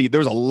interested to see, there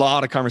was a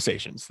lot of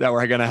conversations that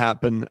were going to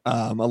happen.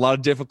 A lot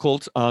of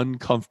difficult,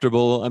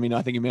 uncomfortable. I mean,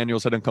 I think Emmanuel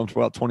said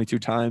uncomfortable about 22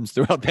 times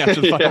throughout the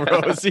after the final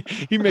rose.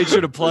 He made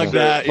sure to plug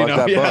that,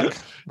 book.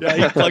 Yeah,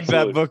 he plugged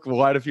that book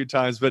quite a few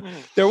times, but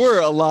there were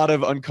a lot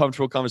of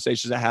uncomfortable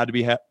conversations that had to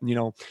be, that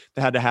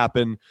had to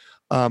happen.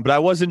 But I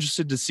was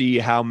interested to see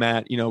how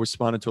Matt,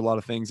 responded to a lot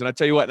of things. And I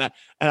tell you what, and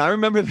I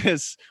remember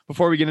this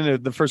before we get into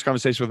the first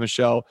conversation with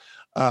Michelle.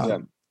 I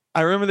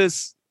remember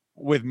this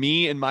with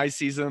me in my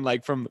season,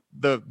 like from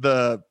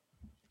the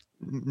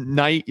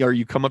night or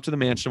you come up to the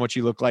mansion, what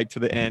you look like to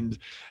the end,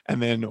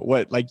 and then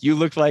what like you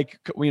look like,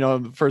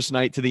 the first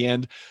night to the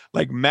end.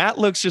 Like Matt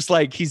looks just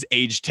like he's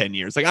aged 10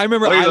 years. Like I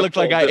remember I looked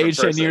like I aged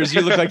 10 years.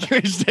 You look like you're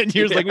aged 10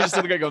 years. Like we just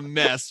look like a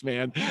mess,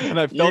 man. And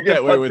I felt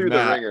that way with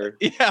Matt.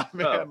 Yeah,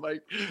 man.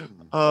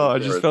 I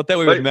just felt that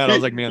way with Matt. I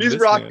was like, man, he's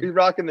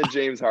rocking the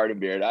James Harden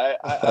beard. I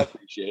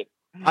appreciate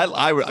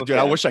it. Dude,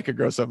 I wish I could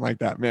grow something like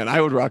that, man. I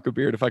would rock a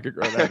beard if I could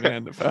grow that,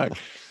 man. The fact.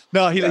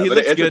 No, he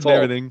looks good and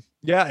everything.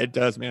 Yeah, it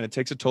does, man. It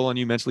takes a toll on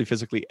you mentally,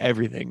 physically,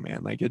 everything,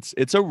 man. Like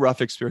it's a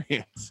rough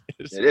experience.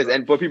 It is.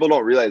 And what people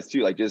don't realize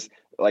too, like just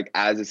like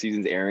as the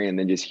season's airing and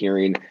then just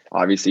hearing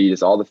obviously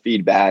just all the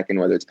feedback and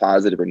whether it's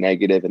positive or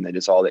negative, and then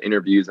just all the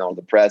interviews and all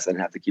the press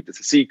and have to keep this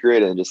a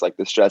secret and just like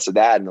the stress of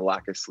that and the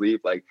lack of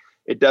sleep, like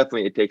it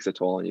takes a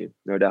toll on you,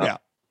 no doubt. Yeah.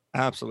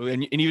 Absolutely.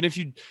 And even if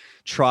you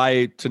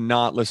try to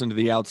not listen to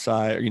the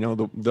outside,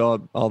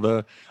 all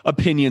the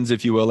opinions,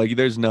 if you will, like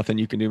there's nothing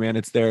you can do, man.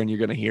 It's there and you're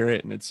going to hear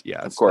it. And it's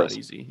not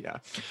easy. Yeah.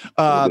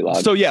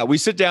 So yeah, we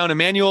sit down.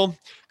 Emmanuel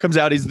comes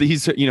out.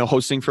 He's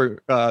hosting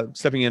for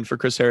stepping in for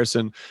Chris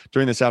Harrison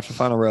during this after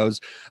final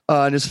rose.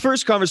 And his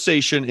first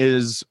conversation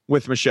is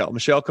with Michelle.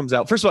 Michelle comes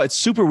out. First of all, it's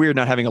super weird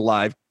not having a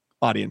live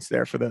audience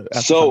there for the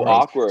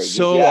awkward.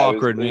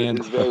 Awkward, man. It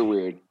was very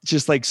weird.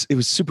 Just like it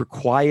was super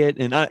quiet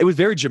and it was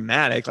very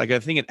dramatic. Like I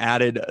think it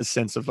added a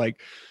sense of like,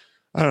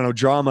 I don't know,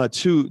 drama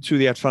to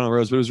the after final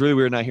rose, but it was really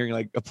weird not hearing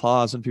like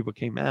applause when people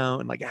came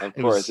out and like of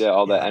course,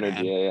 all that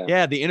energy.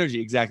 Yeah, the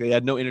energy, exactly. They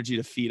had no energy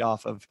to feed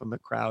off of from the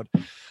crowd.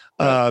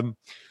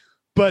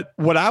 But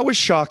what I was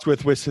shocked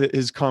with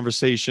his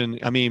conversation,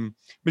 I mean,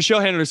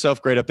 Michelle handled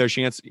herself great up there.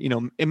 She answered,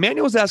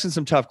 Emmanuel was asking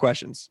some tough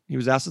questions. He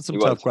was asking some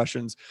tough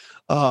questions.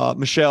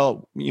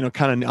 Michelle,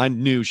 I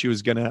knew she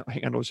was going to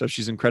handle herself.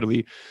 She's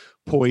incredibly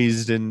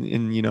poised and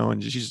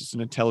she's just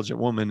an intelligent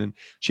woman and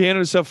she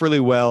handled herself really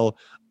well.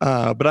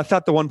 But I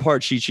thought the one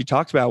part she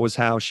talked about was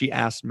how she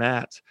asked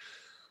Matt,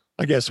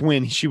 I guess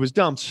when she was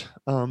dumped,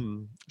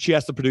 she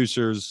asked the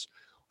producers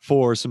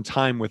for some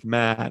time with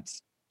Matt,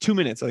 2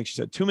 minutes. I think she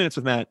said 2 minutes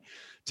with Matt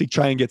to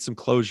try and get some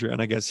closure.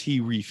 And I guess he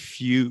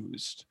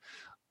refused.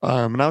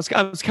 And I was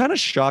kind of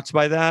shocked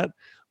by that.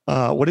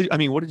 What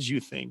did you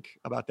think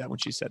about that when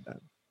she said that?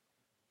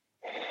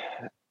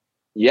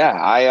 Yeah,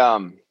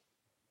 I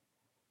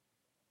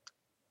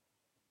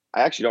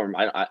actually don't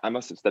remember. I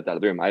must have stepped out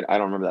of the room. I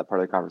don't remember that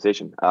part of the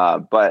conversation.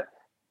 But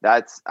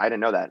I didn't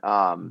know that.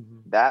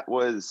 That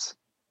was,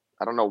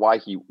 I don't know why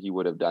he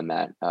would have done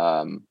that.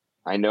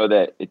 I know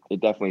that it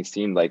definitely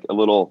seemed like a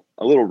little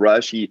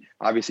rush. He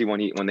obviously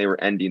when they were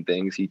ending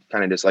things, he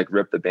kind of just like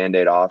ripped the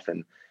Band-Aid off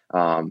and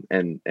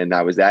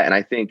that was that.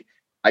 And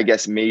I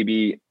guess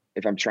maybe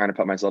if I'm trying to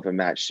put myself in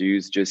Matt's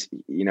shoes, just,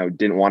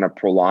 didn't want to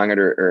prolong it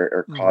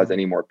or cause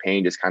any more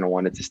pain, just kind of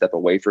wanted to step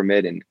away from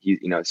it. And he,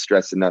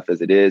 stressed enough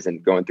as it is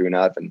and going through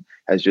enough and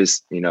has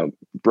just,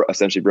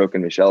 essentially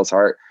broken Michelle's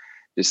heart.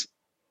 Just,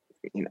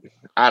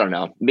 I don't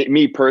know.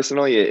 Me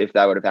personally, if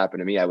that would have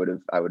happened to me, I would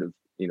have,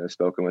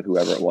 spoken with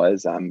whoever it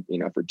was,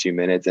 for 2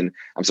 minutes. And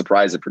I'm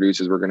surprised the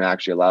producers were going to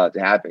actually allow it to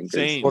happen.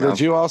 Well, did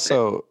you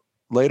also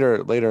later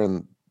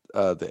in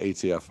the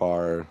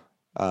ATFR,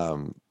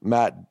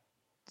 Matt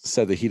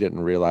said that he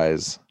didn't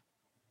realize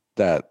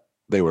that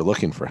they were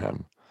looking for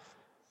him.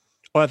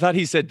 Well, I thought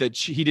he said that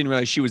he didn't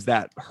realize she was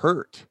that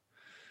hurt.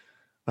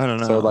 I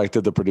don't know. So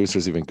did the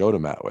producers even go to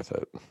Matt with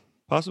it?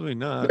 Possibly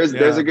not.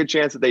 There's a good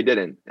chance that they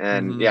didn't.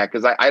 And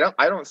because I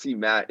don't see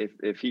Matt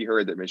if he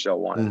heard that Michelle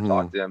wanted to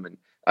talk to him, and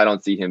I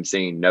don't see him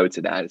saying no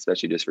to that,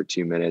 especially just for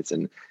 2 minutes.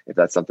 And if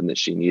that's something that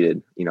she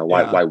needed,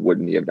 why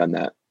wouldn't he have done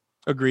that?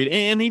 Agreed.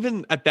 And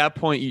even at that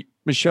point,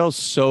 Michelle's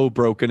so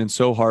broken and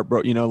so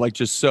heartbroken,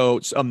 just so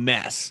a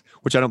mess,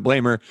 which I don't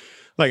blame her.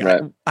 Like,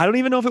 right. I don't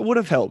even know if it would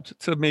have helped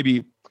to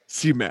maybe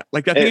see Matt.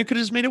 Like, I think it could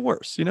have just made it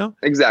worse,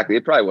 Exactly.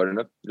 It probably wouldn't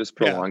have. Just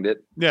prolonged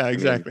it. Yeah,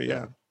 exactly.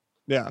 Yeah.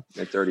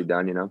 It's already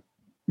done,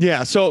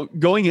 Yeah. So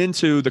going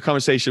into the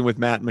conversation with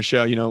Matt and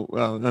Michelle,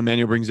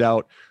 Emmanuel brings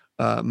out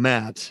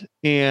Matt.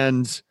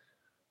 And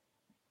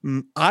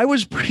I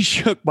was pretty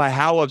shook by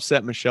how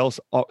upset Michelle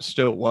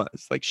still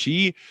was. Like,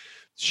 she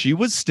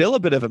was still a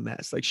bit of a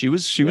mess. Like she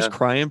was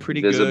crying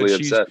pretty visibly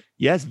good. Upset.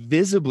 Yes,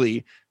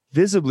 visibly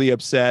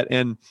upset.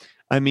 And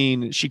I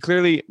mean, she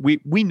clearly,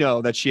 we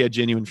know that she had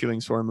genuine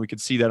feelings for him. We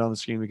could see that on the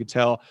screen. We could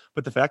tell.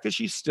 But the fact that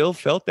she still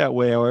felt that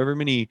way, however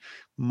many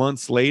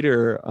months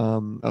later,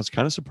 I was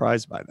kind of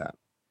surprised by that.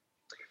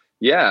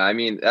 Yeah, I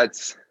mean,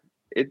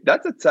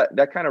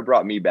 that kind of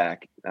brought me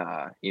back.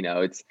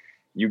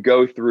 You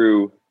go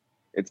through.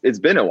 It's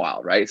been a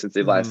while, right? Since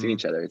they've last seen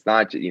each other. It's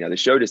not, the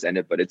show just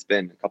ended, but it's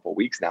been a couple of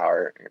weeks now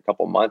or a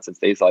couple of months since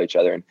they saw each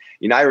other. And,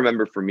 I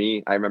remember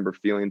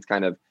feelings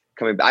kind of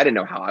coming back. I didn't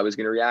know how I was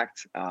going to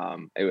react. I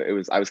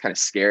was kind of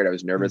scared. I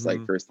was nervous,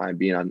 like first time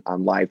being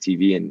on live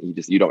TV and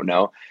you don't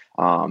know.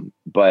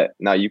 But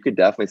now you could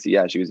definitely see,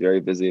 she was very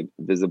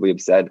visibly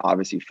upset and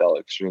obviously felt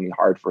extremely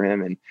hard for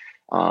him. And,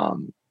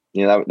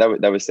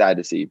 that was sad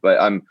to see, but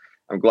I'm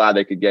I'm glad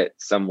they could get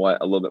somewhat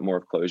a little bit more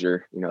of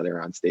closure,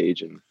 there on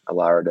stage, and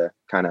allow her to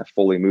kind of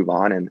fully move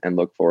on and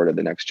look forward to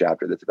the next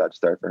chapter that's about to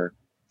start for her.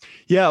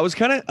 Yeah, I was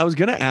going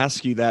to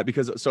ask you that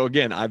because, so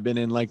again, I've been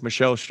in like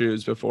Michelle's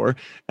shoes before,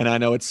 and I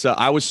know it's,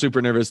 I was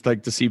super nervous,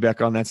 like to see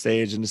Beck on that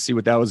stage and to see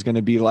what that was going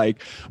to be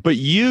like. But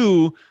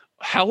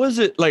how was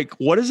it like,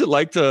 what is it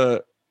like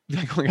to,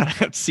 like, oh my God, I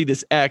have to see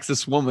this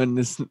woman,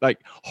 this like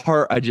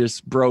heart I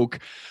just broke.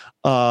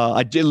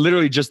 I did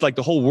literally just like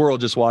the whole world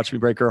just watched me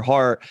break her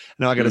heart.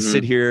 Now I got to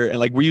sit here and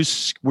like,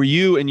 were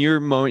you in your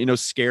moment,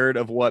 scared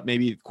of what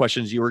maybe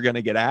questions you were going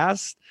to get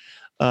asked?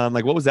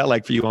 Like, what was that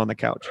like for you on the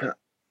couch?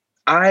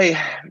 I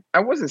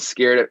wasn't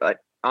scared of, like,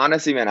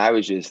 honestly, man, I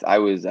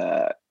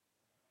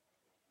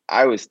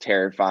was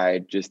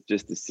terrified just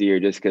to see her,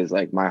 just because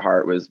like my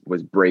heart was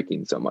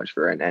breaking so much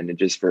for her, and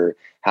just for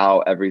how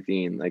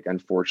everything, like,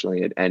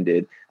 unfortunately had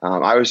ended.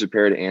 I was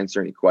prepared to answer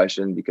any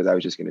question because I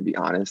was just going to be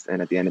honest. And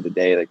at the end of the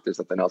day, like, there's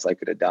nothing else I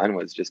could have done,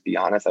 was just be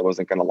honest. I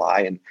wasn't going to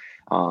lie. And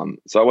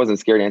so I wasn't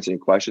scared to answer any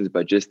questions,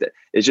 but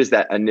it's just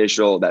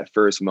that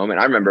first moment.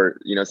 I remember,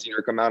 seeing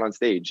her come out on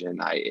stage,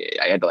 and I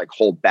had to like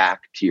hold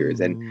back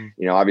tears. And,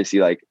 obviously,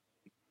 like,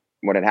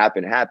 what had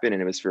happened,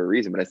 and it was for a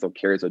reason, but I still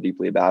cared so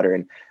deeply about her.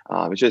 And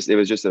it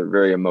was just a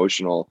very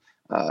emotional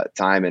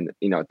time. And,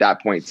 at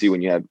that point too,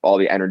 when you have all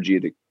the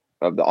energy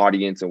of the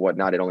audience and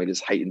whatnot, it only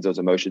just heightens those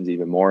emotions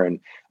even more. And,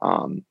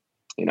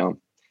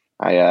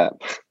 I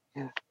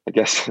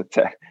guess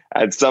to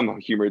add some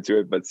humor to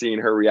it, but seeing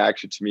her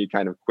reaction to me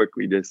kind of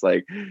quickly just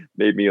like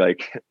made me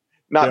like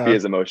not be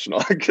as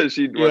emotional, because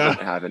she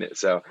wasn't having it.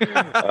 So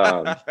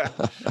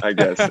I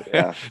guess,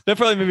 yeah. That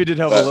probably maybe did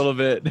help a little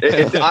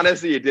bit.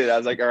 Honestly, it did. I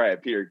was like, all right,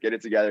 Peter, get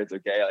it together. It's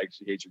okay. Like,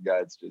 she hates your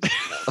guts.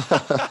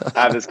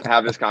 Just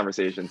have this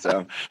conversation.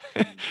 So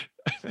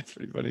that's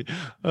pretty funny.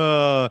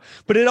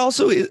 But it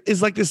also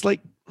is like this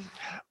like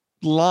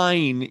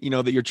line,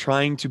 that you're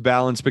trying to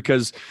balance,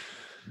 because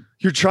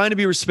you're trying to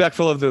be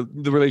respectful of the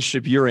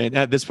relationship you're in.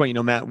 At this point,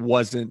 Matt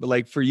wasn't, but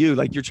like for you,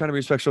 like, you're trying to be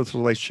respectful of the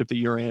relationship that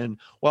you're in,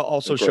 while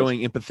also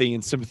showing empathy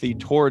and sympathy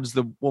towards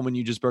the woman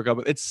you just broke up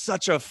with. It's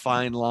such a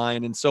fine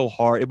line and so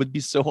hard. It would be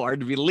so hard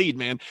to be the lead,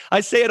 man.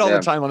 I say it all the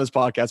time on this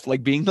podcast, but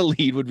like, being the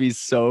lead would be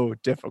so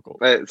difficult.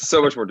 It's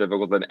so much more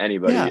difficult than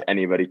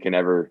anybody can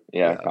ever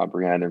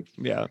comprehend. And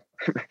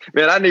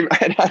man, I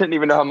didn't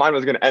even know how mine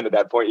was going to end at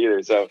that point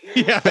either. So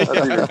that's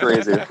even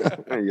crazy.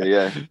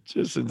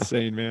 Just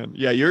insane, man.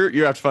 Yeah,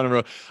 you're after Final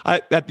Rose.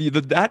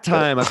 That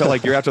time I felt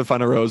like your after the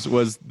Final Rose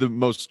was the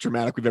most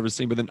dramatic we've ever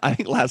seen. But then I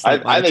think last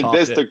night I think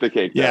this took the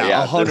cake.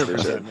 Yeah,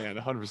 100%, man,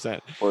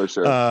 100%. For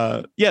sure.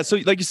 So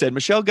like you said,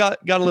 Michelle got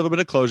a little bit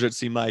of closure, it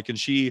seemed like, and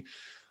she,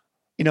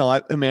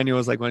 Emmanuel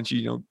was like, why don't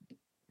you,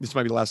 this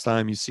might be the last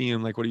time you see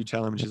him. Like, what do you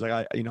tell him? And she's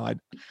like,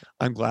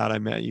 I'm glad I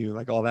met you.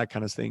 Like, all that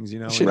kind of things,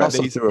 She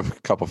also threw a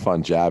couple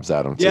fun jabs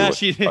at him too. Yeah,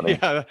 she did.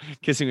 Yeah,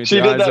 kissing with she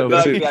your did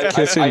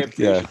eyes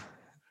that. open.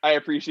 I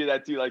appreciate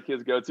that too, like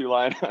his go-to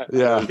line.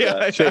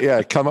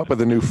 Come up with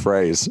a new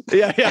phrase.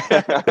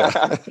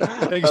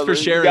 Thanks for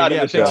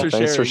sharing.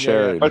 Thanks for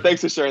sharing. Or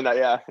thanks for sharing that.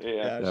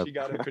 Yeah. She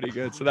got it pretty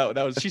good. So that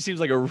was. She seems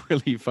like a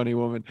really funny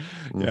woman.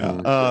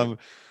 Yeah.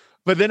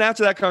 But then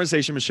after that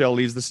conversation, Michelle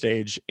leaves the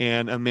stage,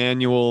 and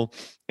Emmanuel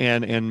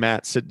and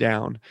Matt sit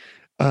down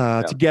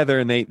together,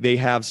 and they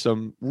have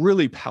some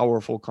really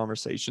powerful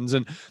conversations.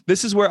 And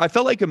this is where I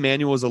felt like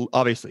Emmanuel was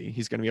obviously,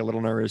 he's going to be a little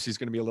nervous. He's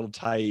going to be a little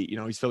tight.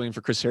 He's filling in for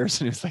Chris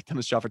Harrison, who's like done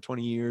this job for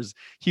 20 years,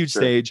 huge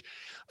stage.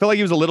 I felt like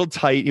he was a little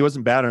tight. He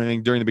wasn't bad or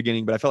anything during the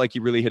beginning, but I felt like he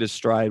really hit his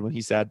stride when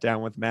he sat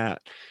down with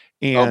Matt.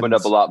 And opened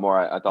up a lot more.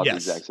 I thought the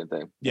exact same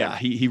thing. Yeah,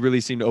 he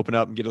really seemed to open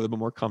up and get a little bit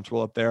more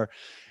comfortable up there.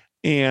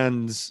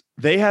 And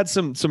they had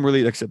some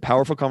really, like I said,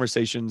 powerful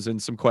conversations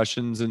and some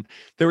questions. And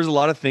there was a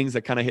lot of things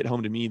that kind of hit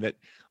home to me that,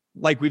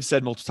 like we've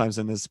said multiple times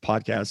in this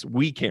podcast,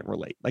 we can't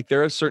relate. Like,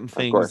 there are certain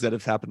things that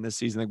have happened this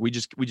season. Like, we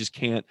just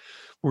can't,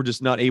 we're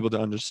just not able to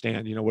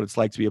understand, what it's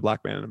like to be a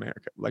Black man in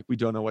America. Like, we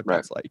don't know what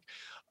that's like.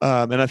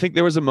 And I think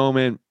there was a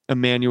moment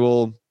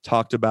Emmanuel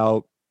talked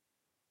about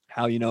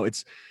how,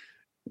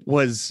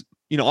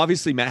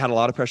 obviously Matt had a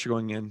lot of pressure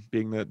going in,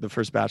 being the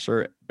first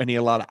Bachelor, and he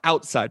had a lot of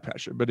outside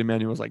pressure. But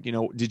Emmanuel was like,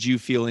 did you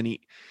feel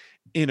any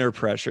inner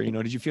pressure?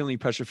 Did you feel any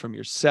pressure from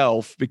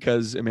yourself?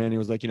 Because Emmanuel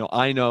was like,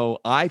 I know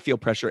I feel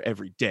pressure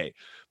every day,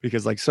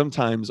 because like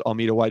sometimes I'll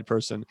meet a white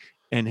person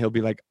and he'll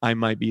be like, I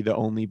might be the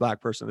only Black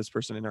person this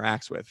person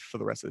interacts with for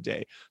the rest of the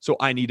day. So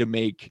I need to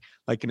make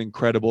like I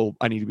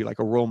need to be like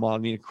a role model,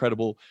 I need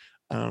incredible,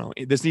 I don't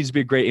know, this needs to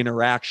be a great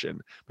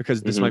interaction,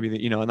 because this might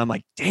be and I'm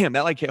like, damn,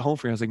 that like hit home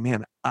for me. I was like,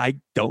 man, I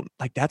don't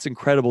like, that's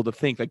incredible to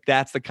think like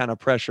that's the kind of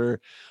pressure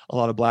a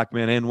lot of Black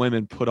men and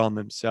women put on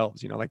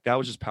themselves, like that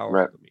was just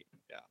powerful to me.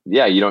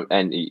 Yeah. You don't,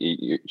 and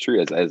you're true,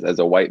 as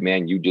a white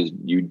man, you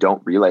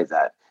don't realize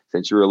that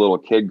since you were a little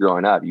kid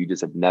growing up, you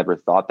just have never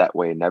thought that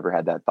way, never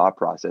had that thought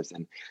process.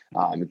 And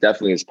it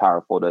definitely is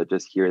powerful to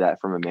just hear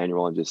that from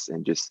Emmanuel, and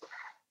just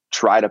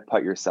try to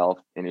put yourself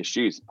in his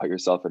shoes, put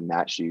yourself in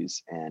Matt's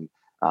shoes. And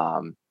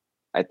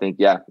I think,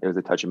 it was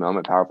a touching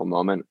moment, powerful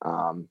moment.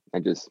 And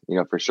just,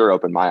 for sure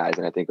opened my eyes,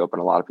 and I think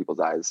opened a lot of people's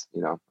eyes,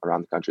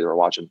 around the country that were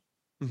watching.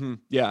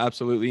 Yeah,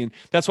 absolutely. And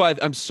that's why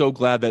I'm so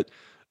glad that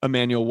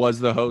Emmanuel was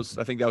the host.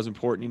 I think that was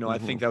important. I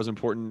think that was an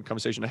important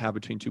conversation to have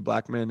between two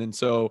black men. And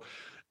so,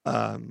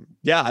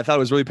 yeah, I thought it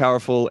was really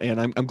powerful, and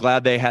I'm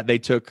glad they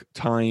took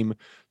time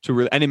to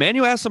really. And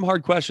Emmanuel asked some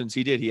hard questions.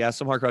 He did. He asked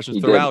some hard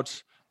questions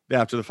throughout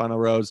after the final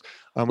rose,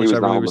 which I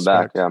really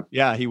respect.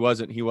 Yeah, he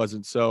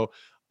wasn't. So,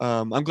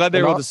 I'm glad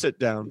they were able to sit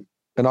down.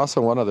 And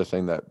also one other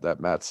thing that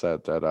Matt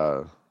said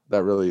that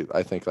really,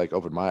 I think, like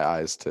opened my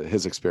eyes to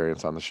his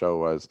experience on the show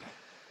was,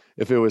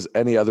 if it was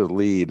any other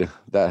lead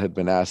that had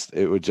been asked,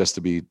 it would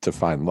just be to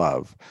find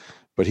love.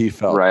 But he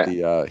felt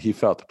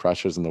the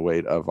pressures and the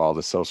weight of all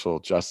the social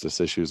justice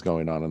issues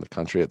going on in the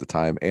country at the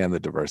time, and the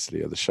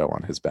diversity of the show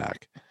on his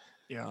back.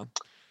 Yeah.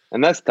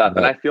 And that's tough.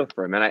 And I feel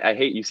for him. And I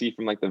hate, you see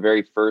from like the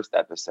very first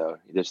episode,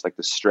 just like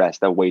the stress,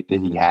 the weight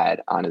that he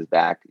had on his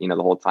back, the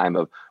whole time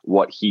of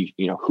what he,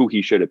 who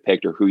he should have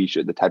picked, or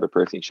the type of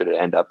person he should have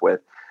ended up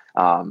with.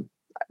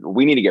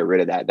 We need to get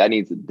rid of that. That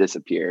needs to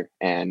disappear.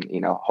 And,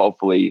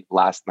 hopefully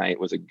last night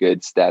was a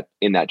good step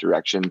in that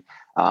direction.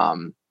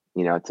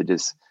 To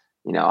just,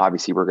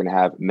 obviously we're going to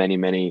have many,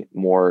 many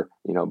more,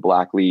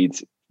 black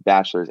leads,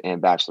 bachelors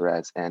and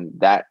bachelorettes. And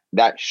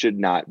that should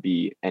not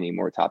be any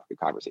more topic of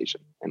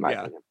conversation, in my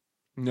opinion.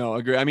 No, I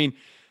agree. I mean,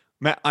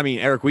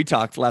 Eric, we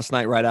talked last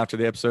night right after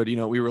the episode,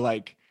 we were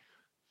like,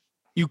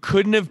 you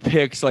couldn't have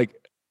picked like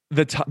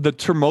the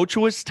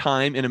tumultuous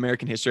time in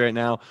American history right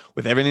now,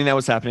 with everything that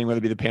was happening, whether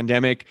it be the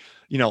pandemic,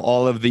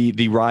 all of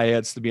the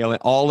riots, the BLM,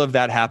 all of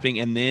that happening,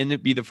 and then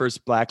be the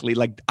first black lead.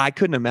 Like, I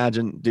couldn't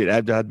imagine, dude,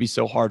 that'd be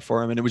so hard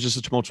for him. And it was just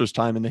a tumultuous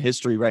time in the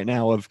history right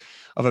now of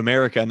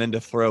America. And then to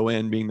throw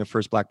in being the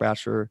first black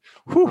bachelor,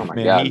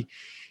 God.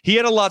 He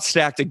had a lot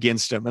stacked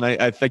against him. And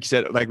I think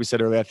like we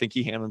said earlier, I think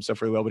he handled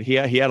himself really well, but he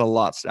had a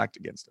lot stacked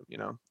against him,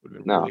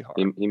 really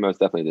hard. He most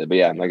definitely did. But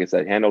yeah, like I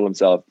said, handled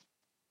himself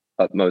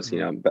utmost,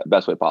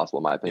 best way possible,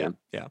 in my opinion.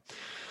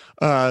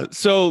 Yeah.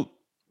 So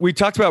we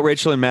talked about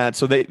Rachel and Matt.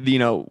 So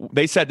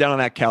they sat down on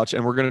that couch,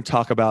 and we're going to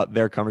talk about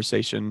their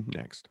conversation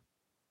next.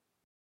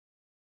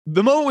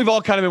 The moment we've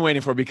all kind of been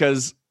waiting for,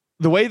 because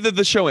the way that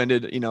the show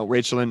ended,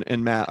 Rachel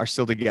and Matt are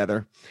still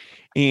together.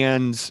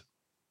 And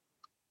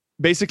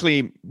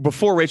basically,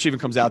 before Rachel even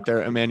comes out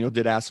there, Emmanuel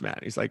did ask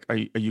Matt, he's like, are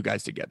you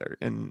guys together?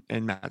 And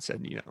Matt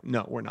said,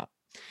 no, we're not.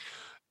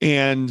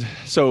 And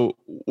so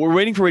we're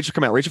waiting for Rachel to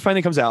come out. Rachel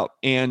finally comes out,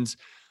 and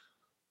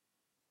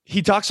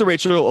he talks to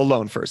Rachel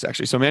alone first,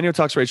 actually. So Emmanuel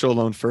talks to Rachel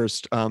alone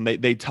first.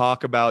 They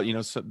talk about,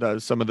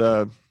 some of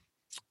the,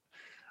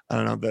 I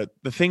don't know,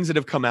 the things that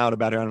have come out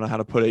about her. I don't know how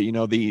to put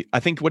it. I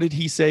think, what did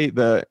he say?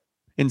 The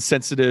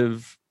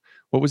insensitive,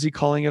 what was he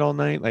calling it all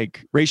night? Like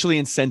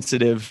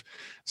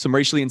some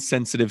racially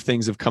insensitive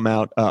things have come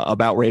out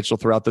about Rachel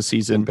throughout the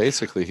season. And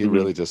basically, he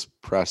really just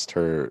pressed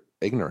her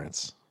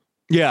ignorance.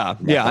 Yeah.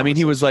 I mean,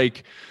 he was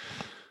like,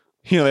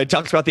 they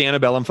talked about the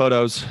antebellum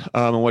photos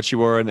and what she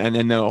wore, and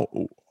then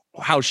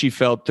how she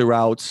felt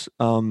throughout,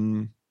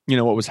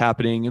 what was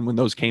happening, and when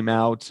those came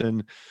out.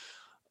 And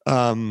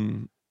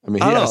he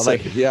asked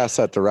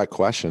that direct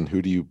question: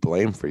 who do you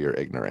blame for your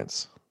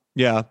ignorance?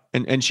 Yeah,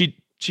 and she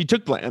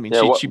took blame. I mean,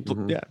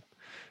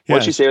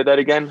 What'd she say with that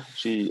again?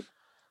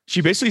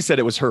 She basically said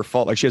it was her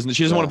fault. Like, she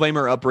doesn't want to blame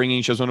her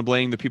upbringing. She doesn't want to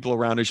blame the people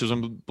around her. She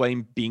doesn't want to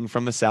blame being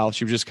from the South.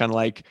 She was just kind of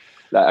like,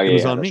 it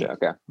was on me.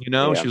 Okay. She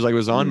was like, it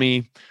was on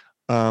me.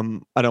 I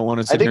don't want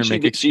to sit here and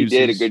make excuses. She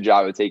did a good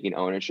job of taking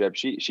ownership.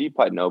 She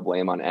put no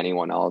blame on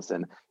anyone else.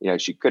 And,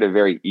 she could have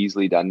very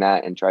easily done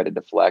that and tried to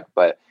deflect.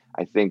 But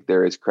I think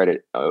there is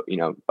credit,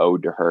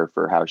 owed to her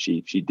for how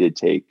she did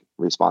take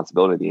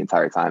responsibility the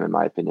entire time, in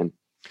my opinion.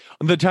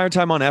 The entire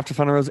time on After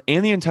Final Rose,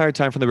 and the entire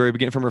time from the very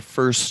beginning, from her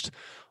first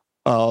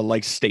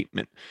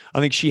statement.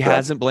 I think she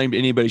hasn't blamed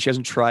anybody. She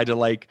hasn't tried to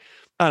she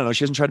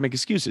hasn't tried to make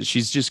excuses.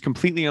 She's just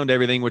completely owned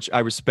everything, which I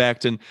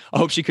respect. And I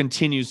hope she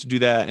continues to do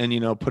that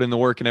and, put in the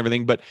work and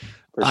everything. But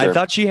I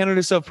thought she handled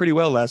herself pretty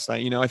well last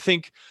night. I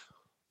think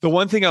the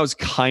one thing I was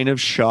kind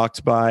of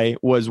shocked by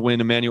was when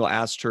Emmanuel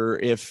asked her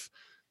if,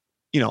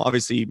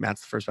 obviously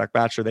Matt's the first black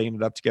bachelor. They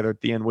ended up together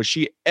at the end. Was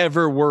she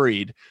ever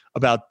worried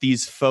about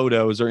these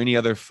photos or any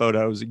other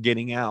photos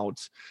getting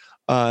out?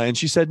 And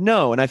she said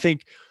no. And I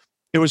think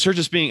it was her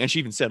just being, and she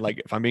even said, like,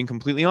 if I'm being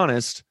completely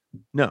honest,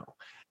 no.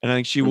 And I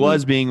think she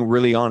was being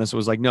really honest. It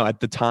was like, no,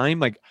 at the time,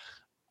 like,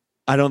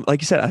 I don't,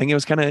 like you said, I think it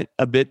was kind of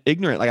a bit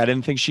ignorant. Like, I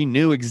didn't think she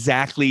knew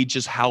exactly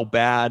just how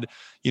bad,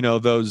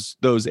 those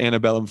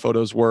antebellum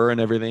photos were and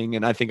everything.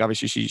 And I think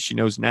obviously she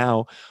knows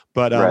now,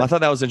 but I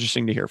thought that was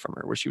interesting to hear from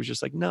her, where she was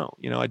just like, no,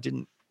 I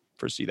didn't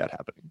foresee that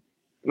happening.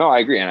 No, I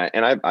agree.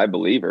 And I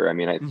believe her. I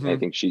mean, I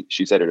think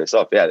she said it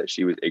herself. Yeah, that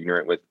she was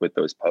ignorant with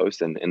those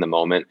posts. And in the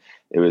moment,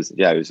 it was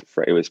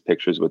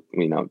pictures with,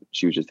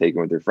 she was just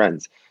taking with her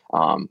friends.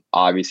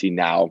 Obviously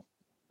now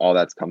all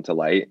that's come to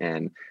light.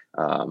 And,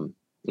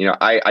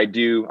 I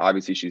do,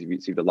 obviously she's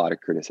received a lot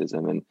of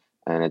criticism,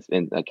 and it's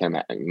been, I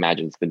can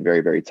imagine it's been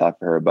very, very tough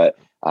for her, but,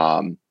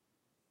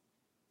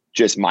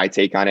 just my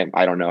take on it.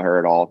 I don't know her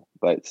at all,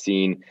 but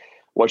seeing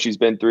what she's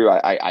been through,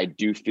 I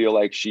do feel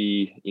like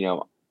she,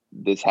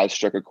 this has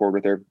struck a chord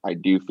with her. I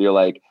do feel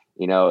like,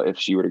 if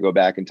she were to go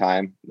back in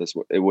time,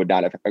 it would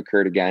not have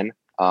occurred again.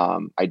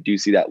 I do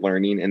see that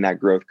learning and that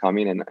growth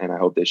coming, and I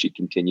hope that she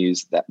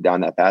continues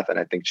down that path, and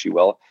I think she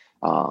will.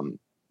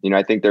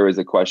 I think there was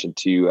a question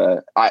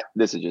too.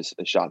 This is just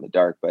a shot in the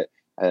dark, but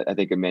I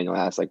think Emmanuel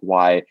asked, like,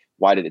 why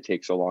did it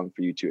take so long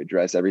for you to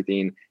address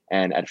everything?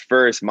 And at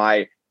first,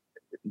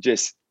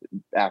 just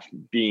after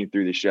being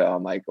through the show,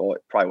 I'm like,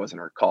 it probably wasn't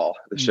her call.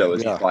 The show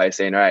was probably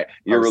saying, all right,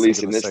 you're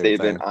releasing this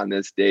statement on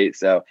this date.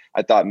 So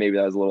I thought maybe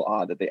that was a little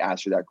odd that they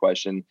asked her that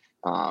question.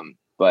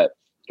 But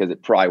because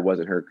it probably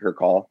wasn't her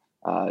call,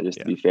 just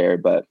to be fair.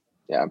 But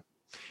yeah.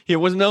 Yeah,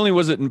 not only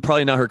was it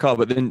probably not her call,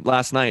 but then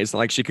last night it's not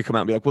like she could come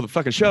out and be like, well, the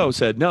fucking show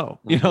said no,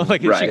 she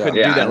couldn't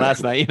do that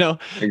last night,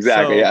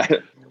 Exactly.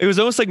 So it was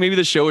almost like maybe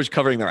the show was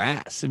covering their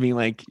ass and being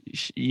like,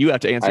 you have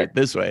to answer it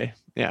this way.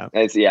 Yeah.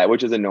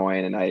 Which is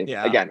annoying. And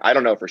I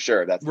don't know for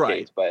sure if that's the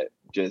case, but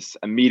just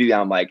immediately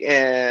I'm like,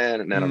 I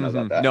don't know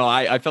about that. No,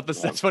 I felt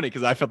this. That's funny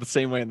because I felt the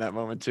same way in that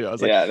moment too. I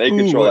was like, they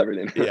control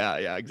everything.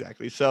 Yeah,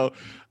 exactly. So,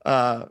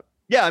 all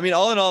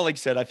in all, like I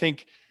said, I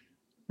think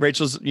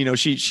Rachel's,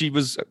 she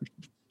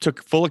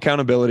took full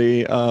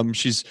accountability.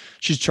 She's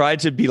tried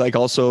to be like,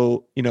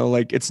 also,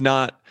 like, it's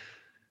not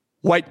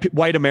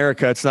white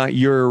America. It's not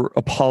your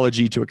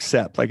apology to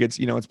accept. Like, it's,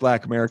 it's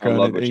Black America. I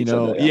love what you said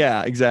there,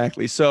 yeah,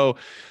 exactly. So,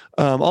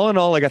 all in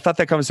all, like, I thought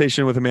that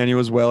conversation with Emmanuel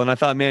as well. And I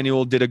thought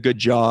Emmanuel did a good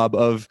job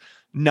of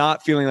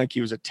not feeling like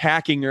he was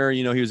attacking her.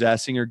 He was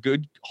asking her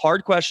good,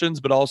 hard questions,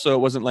 but also it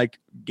wasn't like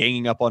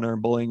ganging up on her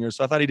and bullying her.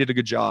 So I thought he did a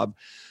good job.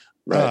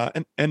 Right.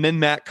 And then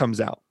Matt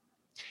comes out.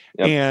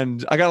 Yep.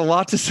 And I got a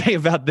lot to say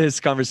about this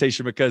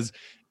conversation because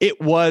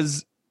it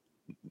was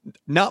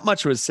not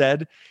much was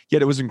said,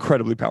 yet it was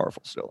incredibly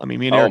powerful still. I mean,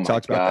 me and Eric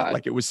talked about that.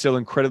 Like, it was still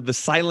incredible. The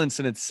silence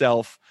in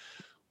itself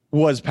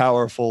was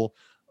powerful.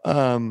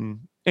 And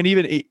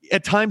even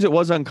at times it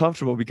was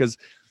uncomfortable because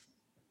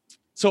it's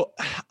so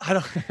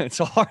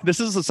hard. This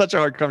is such a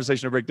hard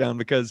conversation to break down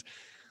because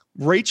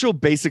Rachel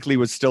basically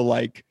was still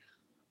like,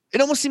 it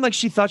almost seemed like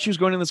she thought she was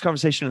going in this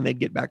conversation and they'd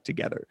get back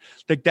together.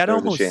 Like, that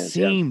almost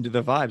seemed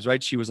the vibes,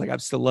 right? She was like, I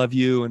still love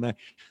you. And I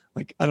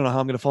don't know how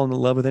I'm going to fall in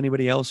love with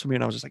anybody else from here.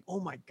 And I was just like, oh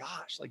my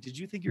gosh, like, did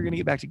you think you're going to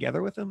get back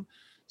together with him?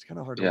 It's kind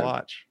of hard to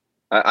watch.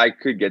 I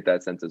could get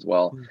that sense as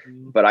well.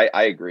 Mm-hmm. But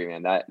I agree,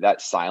 man,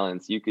 that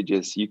silence, you could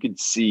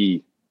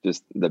see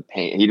just the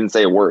pain. He didn't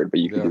say a word,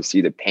 but you could just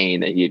see the pain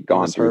that he had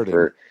gone through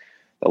for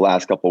the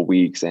last couple of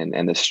weeks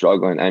and the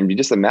struggle. And you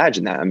just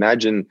imagine that.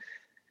 Imagine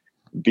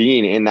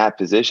being in that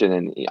position.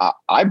 And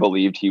I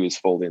believed he was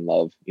fully in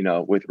love,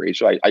 with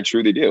Rachel. I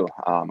truly do.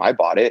 I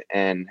bought it.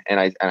 And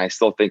I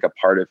still think a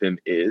part of him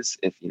is,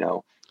 I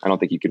don't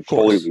think you could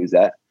fully lose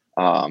that.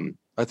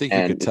 I think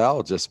you could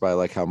tell just by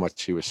like how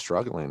much he was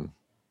struggling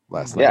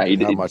last night. Yeah. He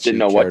didn't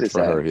know what to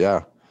say. Her.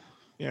 Yeah.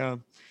 Yeah.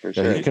 For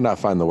sure. He could not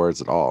find the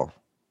words at all.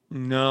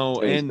 No.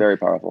 So it's very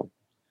powerful.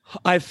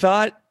 I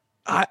thought,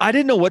 I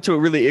didn't know what to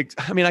really,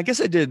 I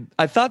guess I did.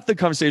 I thought the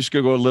conversation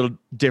could go a little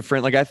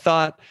different. Like, I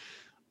thought,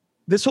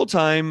 this whole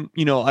time,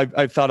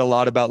 I've thought a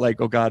lot about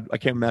like, oh God, I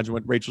can't imagine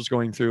what Rachel's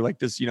going through. Like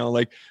this,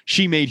 like,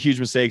 she made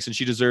huge mistakes and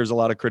she deserves a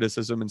lot of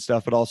criticism and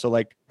stuff, but also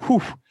like,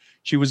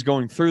 she was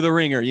going through the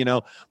ringer,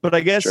 But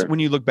I guess when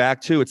you look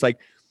back too, it's like,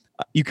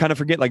 you kind of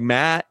forget, like,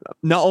 Matt,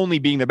 not only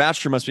being the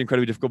Bachelor must be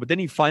incredibly difficult, but then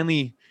he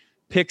finally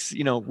picks,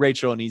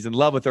 Rachel and he's in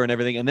love with her and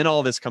everything. And then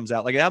all this comes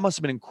out. Like, that must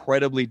have been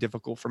incredibly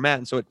difficult for Matt.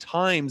 And so at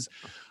times,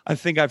 I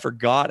think I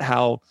forgot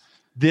how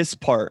this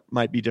part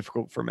might be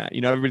difficult for Matt.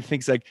 Everybody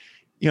thinks like,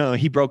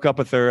 he broke up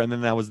with her and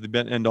then that was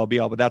the end all be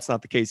all, but that's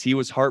not the case. He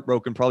was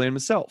heartbroken probably in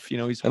himself.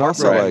 He's heartbroken,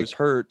 also, he was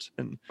hurt.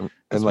 And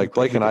like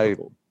Blake and I,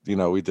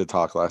 we did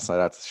talk last night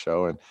at the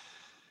show, and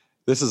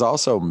this is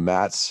also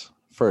Matt's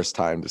first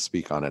time to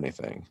speak on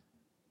anything.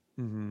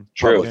 Mm-hmm.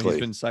 True. Yeah, he's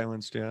been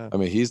silenced. Yeah. I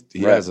mean,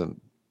 he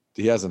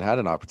hasn't had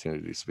an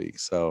opportunity to speak.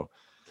 So,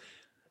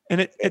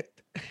 and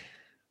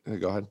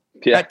go ahead.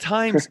 Yeah. At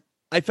times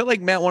I felt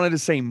like Matt wanted to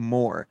say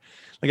more.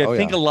 Like, I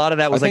think a lot of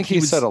that was, I think he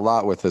said a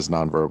lot with his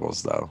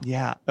nonverbals though.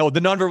 Yeah. Oh, the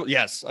nonverbal.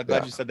 Yes. I'm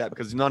glad you said that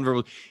because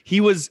nonverbal,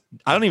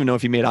 I don't even know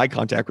if he made eye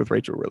contact with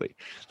Rachel really.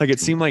 Like, it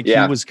seemed like he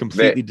was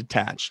completely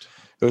detached.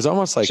 It was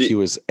almost like he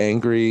was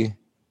angry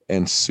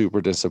and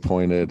super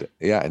disappointed.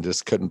 Yeah. And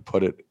just couldn't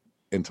put it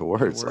into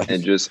words.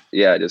 And just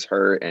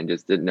hurt and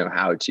just didn't know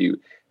how to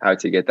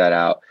get that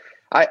out.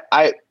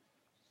 I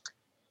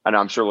know,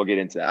 I'm sure we'll get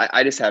into that.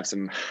 I just have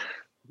some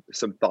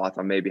thoughts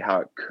on maybe how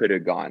it could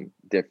have gone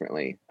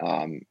differently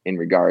in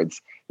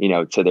regards,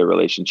 to their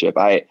relationship.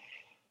 I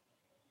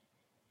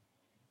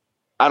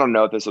don't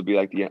know if this will be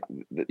like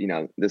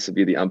this will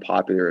be the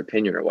unpopular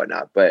opinion or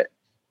whatnot, but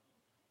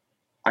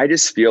I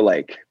just feel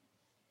like,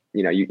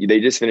 they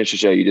just finished the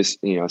show. You just,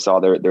 saw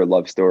their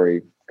love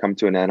story come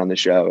to an end on the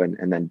show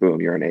and then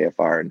boom, you're an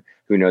AFR, and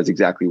who knows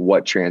exactly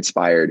what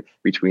transpired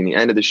between the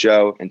end of the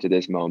show and to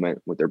this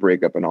moment with their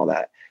breakup and all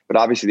that. But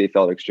obviously they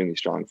felt extremely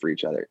strong for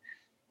each other.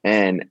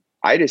 And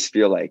I just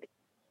feel like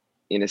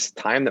in this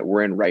time that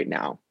we're in right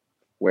now,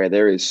 where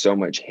there is so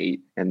much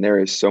hate and there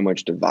is so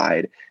much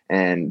divide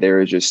and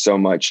there is just so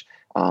much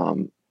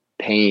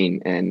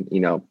pain and,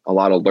 a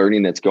lot of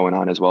learning that's going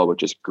on as well,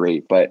 which is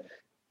great. But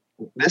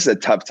this is a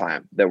tough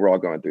time that we're all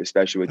going through,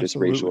 especially with just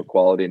racial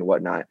equality and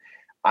whatnot.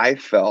 I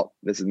felt,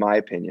 this is my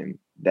opinion,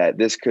 that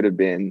this could have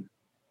been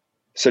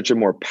such a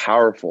more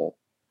powerful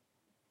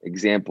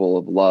example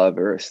of love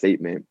or a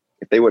statement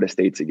if they would have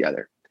stayed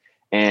together.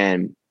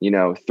 And,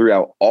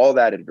 throughout all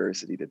that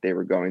adversity that they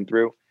were going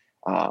through,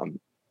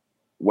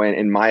 when,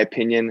 in my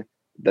opinion,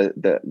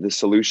 the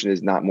solution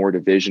is not more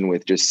division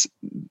with just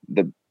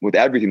with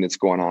everything that's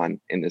going on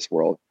in this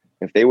world.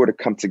 If they were to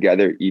come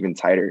together even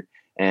tighter,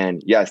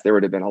 and yes, there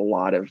would have been a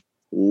lot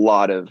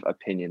of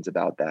opinions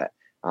about that,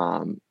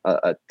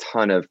 a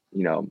ton of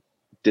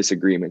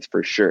disagreements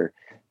for sure,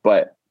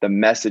 but the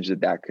message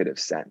that could have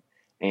sent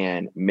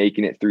and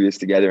making it through this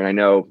together. And I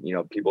know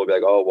people will be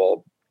like, oh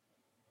well,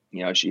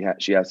 she has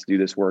to do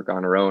this work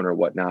on her own or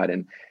whatnot,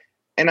 and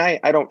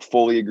I don't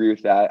fully agree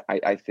with that.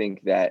 I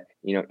think that,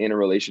 in a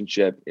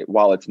relationship,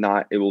 while it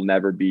will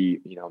never be,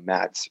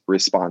 Matt's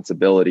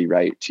responsibility,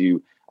 right,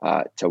 to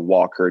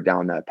walk her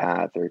down that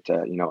path or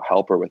to,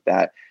 help her with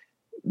that.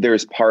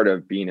 There's part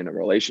of being in a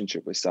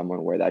relationship with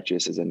someone where that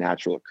just is a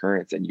natural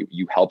occurrence, and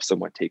you help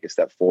someone take a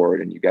step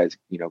forward, and you guys,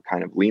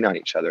 kind of lean on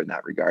each other in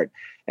that regard.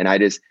 And I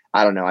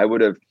don't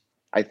know.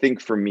 I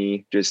think for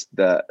me, just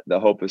the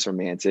hopeless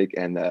romantic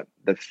and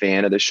the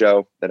fan of the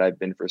show that I've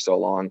been for so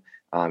long,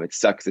 it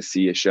sucks to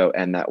see a show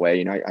end that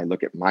way. I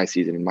look at my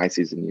season, and my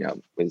season,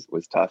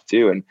 was tough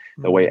too. And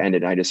the way it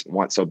ended, I just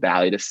want so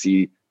badly to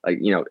see, like,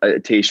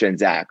 Tayshia and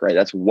Zach, right?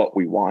 That's what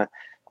we want.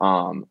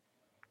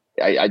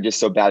 I just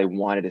so badly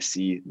wanted to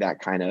see that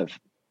kind of,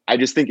 I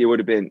just think it would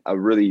have been a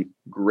really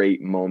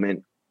great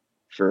moment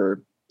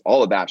for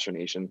all of Bachelor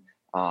Nation,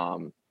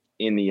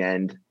 in the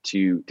end,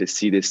 to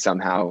see this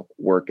somehow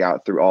work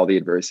out through all the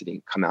adversity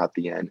and come out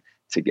the end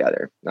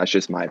together. That's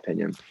just my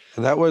opinion.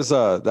 And that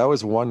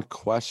was one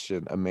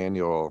question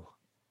Emmanuel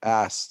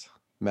asked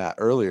Matt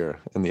earlier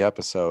in the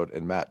episode,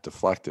 and Matt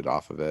deflected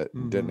off of it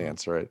and didn't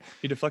answer it.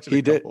 He deflected.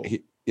 He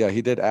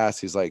did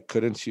ask. He's like,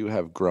 couldn't you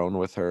have grown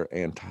with her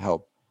and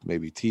help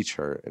maybe teach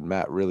her? And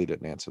Matt really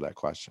didn't answer that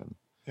question.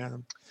 Yeah.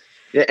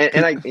 Yeah,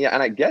 and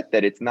I get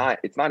that it's not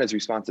his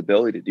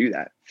responsibility to do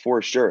that,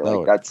 for sure.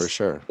 Like, that's for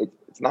sure.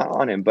 It's not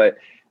on him, but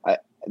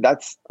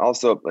that's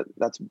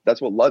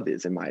what love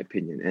is, in my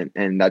opinion,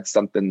 and that's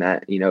something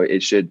that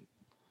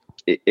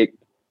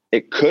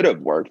it could have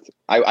worked.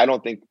 I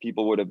don't think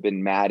people would have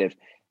been mad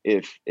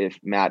if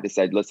Matt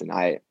decided, listen,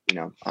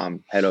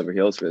 I'm head over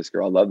heels for this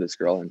girl. I love this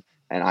girl,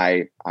 and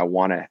I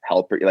want to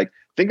help her. Like,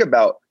 think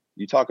about,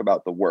 you talk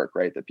about the work,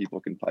 right, that people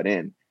can put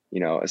in,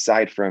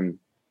 aside from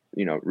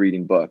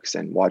reading books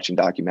and watching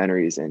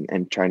documentaries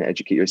and trying to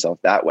educate yourself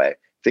that way.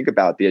 Think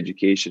about the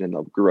education and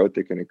the growth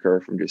that can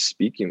occur from just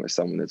speaking with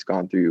someone that's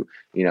gone through,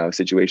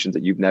 situations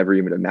that you've never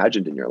even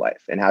imagined in your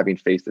life, and having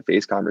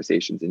face-to-face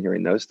conversations and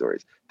hearing those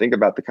stories. Think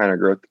about the kind of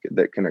growth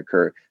that can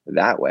occur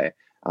that way.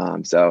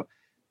 So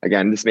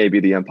again, this may be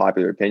the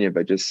unpopular opinion,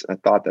 but just a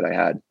thought that I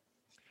had.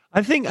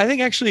 I think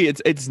actually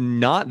it's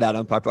not that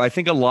unpopular. I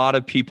think a lot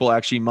of people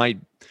actually might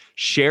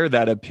share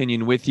that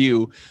opinion with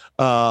you,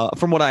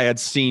 from what I had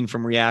seen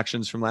from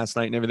reactions from last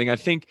night and everything. I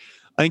think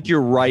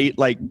you're right.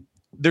 Like,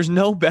 there's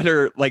no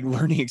better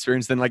learning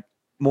experience than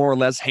more or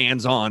less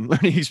hands-on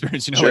learning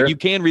experience. Sure. You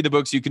can read the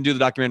books, you can do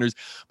the documentaries,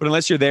 but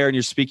unless you're there and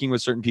you're speaking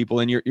with certain people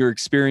and you're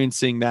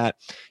experiencing that,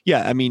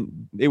 yeah, I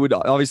mean, it would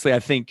obviously, I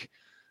think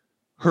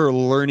her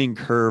learning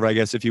curve, I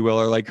guess, if you will,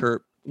 or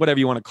her, whatever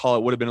you want to call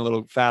it, would have been a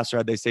little faster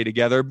had they stayed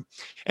together.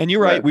 And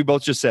you're right. We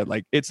both just said,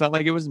 it's not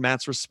like it was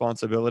Matt's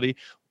responsibility,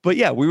 but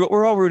yeah,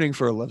 we're all rooting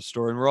for a love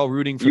story, and we're all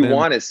rooting for them. You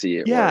want to see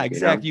it. Yeah,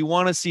 exactly. You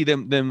want to see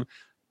them,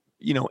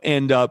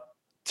 end up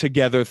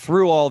together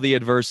through all the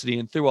adversity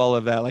and through all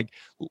of that.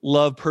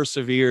 Love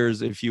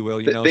perseveres, if you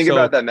will. Think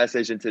about that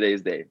message in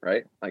today's day,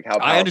 right? Like, how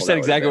I understand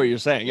exactly what you're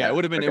saying. Yeah, it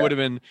would have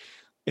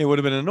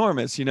been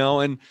enormous,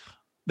 and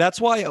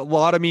that's why a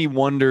lot of me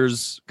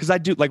wonders, because I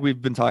do, like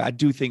we've been talking, I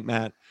do think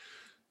Matt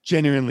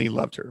genuinely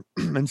loved her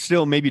and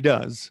still maybe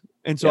does.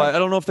 And so I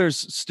don't know if there's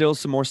still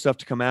some more stuff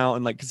to come out,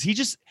 and because he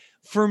just,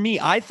 for me,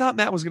 I thought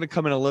Matt was going to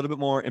come in a little bit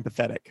more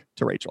empathetic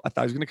to Rachel. I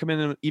thought he was going to come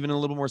in even a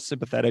little more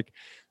sympathetic,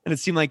 and it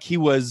seemed like he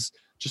was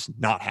just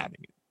not having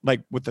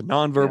it, with the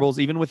nonverbals,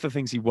 even with the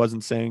things he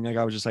wasn't saying.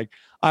 I was just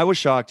I was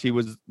shocked he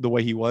was the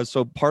way he was.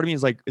 So part of me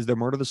is is there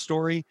more to the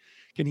story?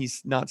 Can he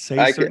not say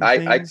certain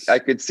things? I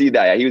could see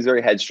that. He was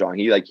very headstrong.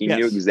 He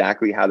knew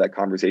exactly how that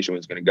conversation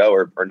was going to go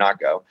or not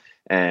go,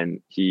 and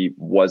he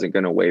wasn't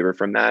going to waver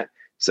from that.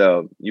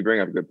 So you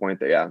bring up a good point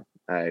there. Yeah.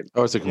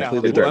 It's a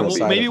completely different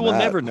side. Maybe we'll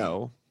Matt. Never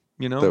know.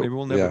 Maybe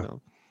we'll never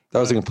know. That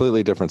was a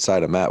completely different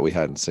side of Matt we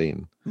hadn't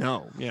seen.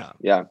 No. Yeah.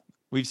 Yeah.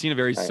 We've seen a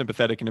very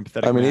sympathetic and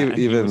empathetic. I mean, Matt,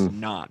 even he was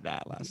not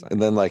that last night.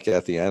 And then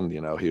at the end,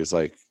 he was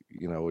like,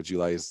 would you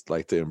guys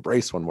like to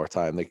embrace one more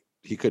time?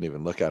 He couldn't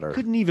even look at her.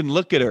 Couldn't even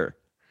look at her.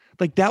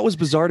 That was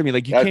bizarre to me.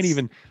 You can't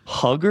even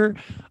hug her.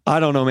 I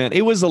don't know, man.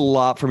 It was a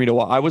lot for me to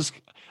watch.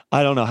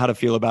 I don't know how to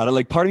feel about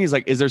it. Part of me is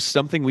is there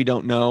something we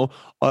don't know?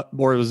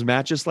 Or was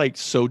Matt just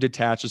so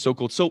detached and so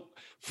cool? So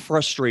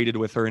frustrated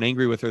with her and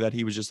angry with her that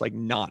he was just like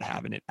not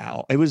having it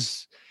out. It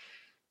was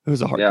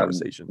a hard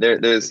conversation.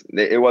 It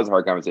was a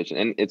hard conversation.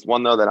 And it's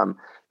one though that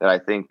I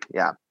think,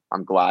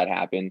 I'm glad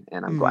happened.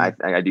 And I'm glad,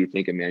 I do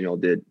think Emmanuel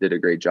did a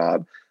great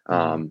job,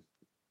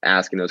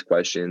 asking those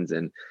questions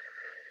and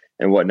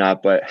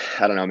whatnot. But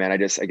I don't know, man.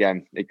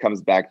 Again, it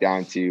comes back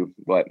down to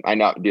what I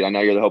know, dude. I know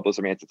you're the hopeless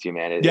romantic too,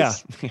 man.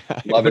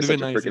 Love is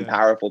such a freaking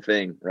powerful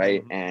thing,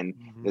 right? And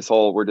this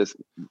whole we're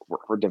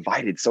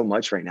divided so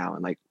much right now,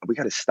 and like we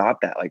got to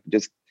stop that. Like,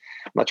 just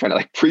I'm not trying to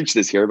like preach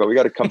this here, but we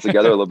got to come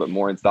together a little bit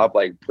more and stop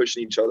like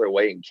pushing each other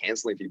away and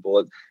canceling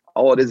people.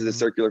 All it is a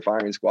circular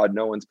firing squad.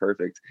 No one's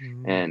perfect,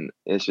 and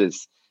it's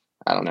just.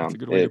 I don't know. That's a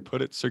good way to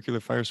put it.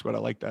 Circular fire squad. I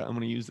like that. I'm going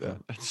to use that.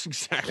 That's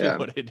exactly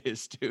what it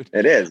is, dude.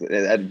 It is.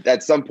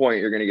 At some point,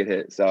 you're going to get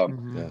hit. So,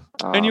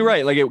 and you're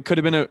right. Like it could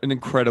have been an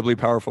incredibly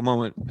powerful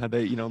moment had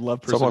they,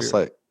 love. It's almost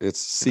like it's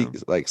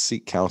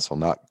seek counsel,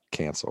 not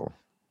cancel.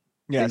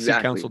 Yeah, exactly.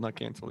 Seek counsel, not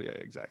cancel. Yeah,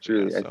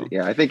 exactly. Truly,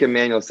 I think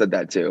Emmanuel said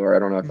that too, or I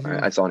don't know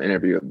if I saw an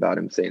interview about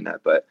him saying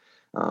that, but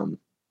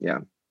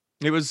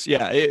it was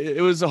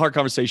it was a hard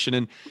conversation,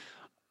 and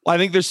I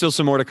think there's still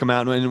some more to come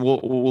out, and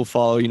we'll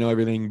follow,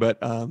 everything. But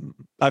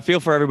I feel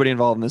for everybody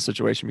involved in this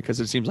situation because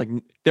it seems like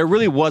there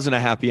really wasn't a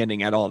happy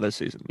ending at all this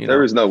season. There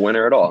was no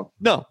winner at all.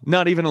 No,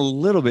 not even a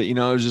little bit. It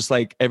was just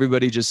like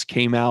everybody just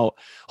came out.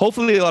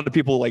 Hopefully, a lot of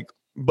people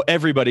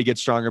everybody gets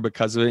stronger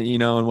because of it,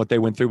 and what they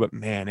went through. But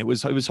man, it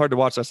was hard to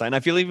watch last night. And I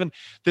feel even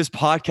this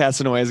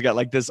podcast in a way has got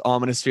like this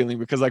ominous feeling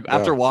because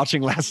after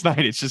watching last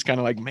night, it's just kind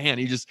of like, man,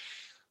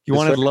 you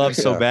wanted love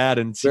so bad,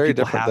 and see very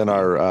different than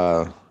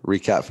our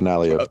recap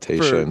finale of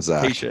Tasha and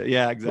Zach. Tasha,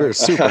 yeah, exactly. We're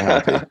super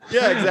happy.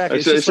 Yeah, exactly.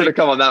 I should have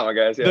come on that one,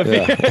 guys.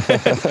 Yeah.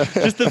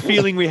 Just the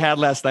feeling we had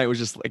last night was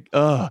just like,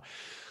 but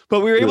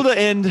we were able to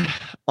end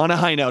on a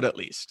high note at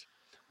least.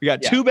 We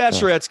got two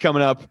bachelorettes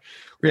coming up.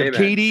 We have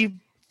Katie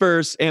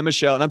first and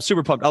Michelle, and I'm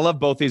super pumped. I love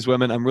both these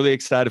women. I'm really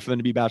excited for them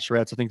to be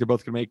bachelorettes. I think they're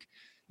both going to make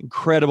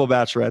incredible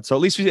bachelorettes. So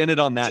at least we ended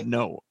on that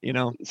note,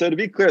 So to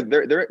be clear,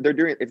 they're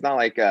doing. It's not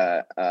like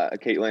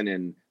Caitlin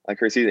and like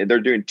her season.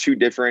 They're doing two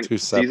separate.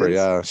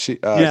 Seasons.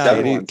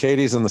 Yeah.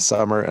 Katie's in the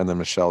summer, and then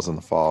Michelle's in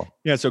the fall.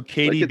 Yeah. So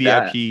Katie,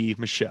 VIP,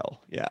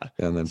 Michelle. Yeah.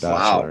 And then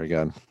Bachelor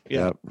again.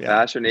 Yeah.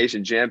 Bachelor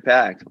Nation jam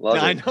packed. Love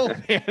it. I know,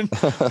 man.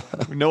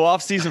 No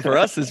off season for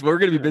us. We're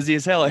going to be busy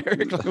as hell,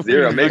 Eric.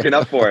 Zero, making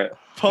up for it.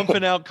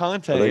 Pumping out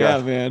content.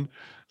 Yeah, man.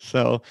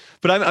 So,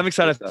 but I'm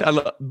excited.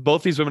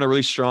 Both these women are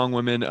really strong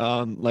women.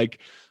 Like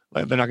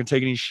they're not going to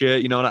take any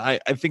shit, and I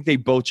think they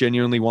both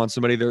genuinely want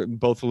somebody. They're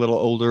both a little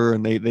older,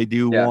 and they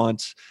do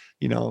want,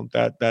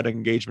 that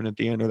engagement at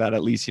the end, or that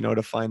at least,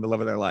 to find the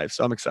love of their life.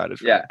 So I'm excited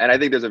for them. And I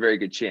think there's a very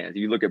good chance.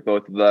 You look at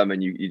both of them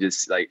and you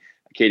just like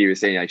Katie was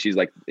saying, like, she's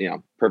like,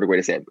 perfect way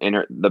to say it,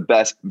 in the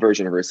best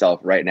version of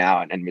herself right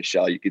now. And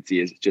Michelle, you could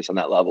see is just on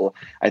that level.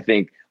 I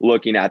think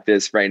looking at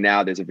this right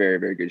now, there's a very,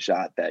 very good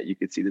shot that you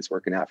could see this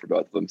working out for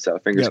both of them. So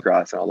fingers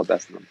crossed and all the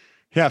best of them.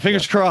 Yeah,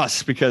 fingers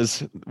crossed,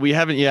 because we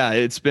haven't. Yeah,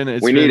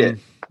 we need it.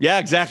 Yeah,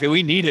 exactly.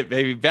 We need it,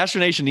 baby.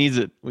 Bachelor Nation needs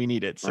it. We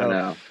need it.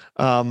 So,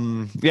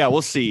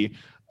 we'll see.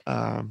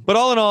 But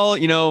all in all,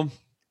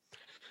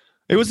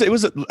 it was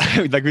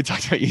like we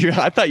talked about.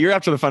 I thought your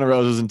After the Final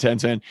Rose was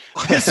intense, man.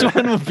 This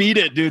one beat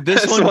it, dude.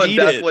 This one beat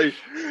definitely.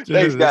 It.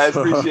 Thanks, guys.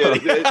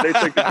 Appreciate it. They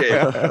took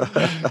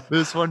the game.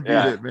 This one beat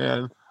it,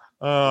 man.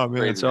 Oh man!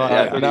 Crazy. So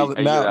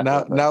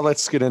now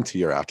let's get into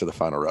your After the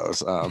Final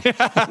Rose.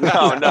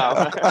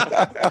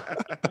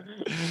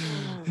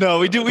 No,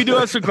 we do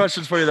have some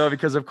questions for you though,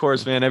 because of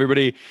course, man,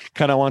 everybody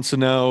kind of wants to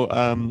know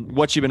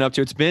what you've been up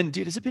to. Has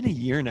it been a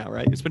year now,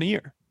 right? It's been a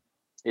year.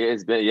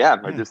 It's been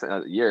just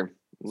a year.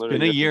 It's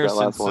been a year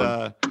since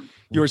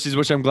your season,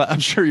 which I'm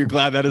sure you're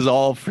glad that is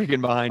all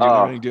freaking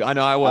behind you. I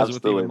know I was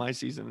with you in my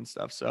season and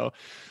stuff. So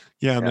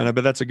yeah, man, I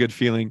bet that's a good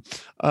feeling.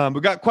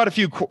 We've got quite a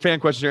few fan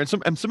questions here,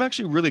 and some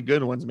actually really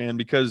good ones, man,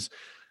 because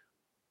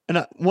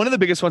one of the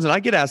biggest ones, and I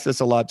get asked this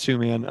a lot too,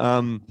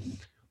 man.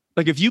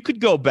 Like if you could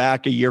go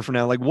back a year from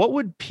now, like what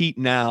would Pete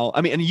now?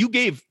 I mean, and you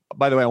gave,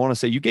 by the way, I want to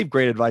say you gave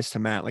great advice to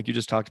Matt. Like you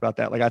just talked about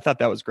that. Like I thought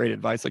that was great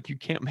advice. Like you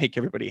can't make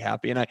everybody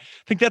happy. And I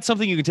think that's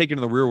something you can take into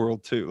the real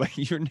world too. Like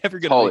you're never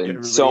going to make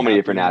everybody so many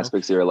happy, different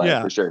aspects of your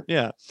life, for sure.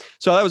 Yeah.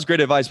 So that was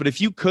great advice. But if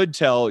you could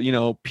tell,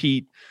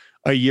 Pete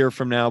a year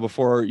from now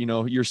before,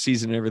 your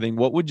season and everything,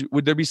 what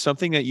would there be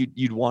something that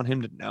you'd want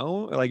him to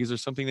know? Like, is there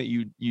something that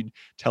you'd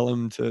tell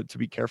him to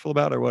be careful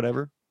about or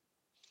whatever?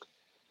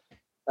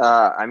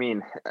 I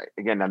mean,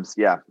 again, I'm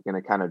going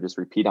to kind of just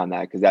repeat on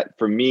that, because that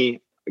for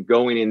me,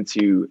 going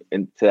into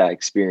that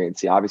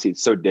experience, obviously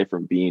it's so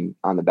different being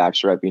on the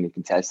Bachelorette, being a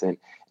contestant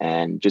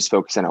and just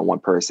focusing on one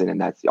person, and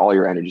that's all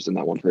your energies on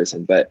that one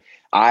person. But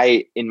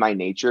I, in my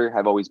nature,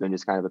 have always been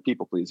just kind of a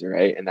people pleaser,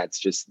 right? And that's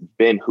just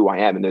been who I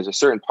am. And there's a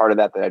certain part of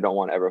that I don't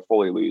want to ever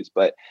fully lose,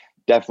 but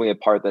definitely a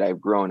part that I've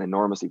grown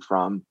enormously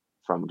from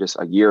just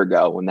a year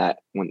ago when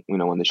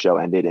the show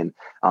ended. And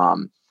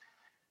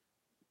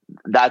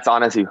that's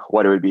honestly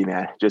what it would be,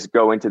 man. Just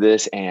go into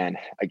this and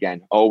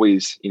again,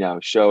 always,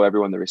 show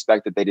everyone the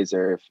respect that they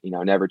deserve,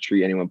 never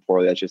treat anyone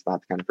poorly. That's just not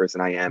the kind of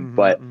person I am.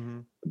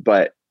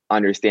 But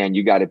understand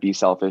you got to be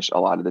selfish a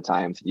lot of the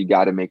times. You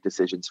got to make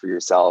decisions for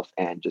yourself,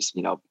 and just,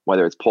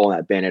 whether it's pulling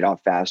that Band-Aid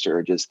off faster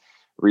or just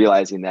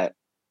realizing that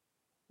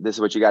this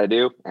is what you got to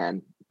do,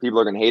 and people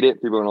are going to hate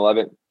it. People are going to love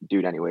it. Do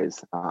it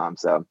anyways.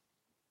 So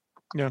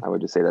yeah, I would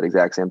just say that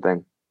exact same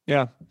thing.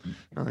 Yeah.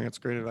 I think that's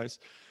great advice.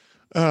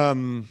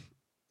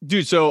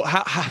 Dude, so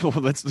how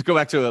let's go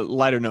back to a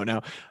lighter note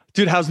now.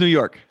 Dude, how's New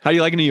York? How do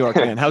you like New York,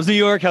 man? How's New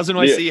York? How's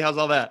NYC? How's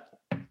all that?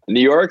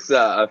 New York's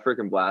a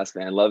freaking blast,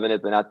 man. Loving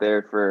it. Been out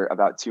there for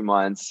about 2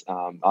 months.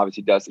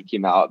 Obviously Dustin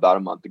came out about a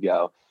month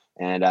ago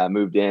and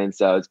moved in.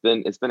 So it's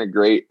been a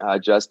great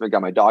adjustment.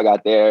 Got my dog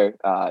out there,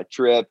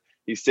 Trip.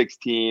 He's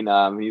 16.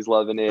 He's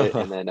loving it.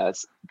 And then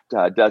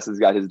Dustin's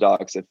got his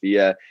dog,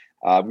 Sophia.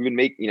 We've been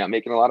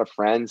making a lot of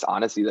friends.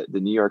 Honestly, the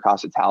New York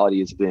hospitality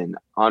has been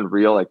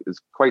unreal. Like, it's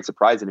quite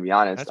surprising, to be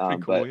honest. That's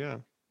pretty cool, yeah.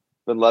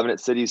 Been loving it.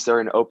 City's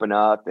starting to open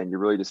up, and you're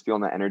really just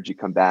feeling that energy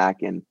come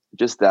back. And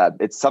just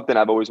it's something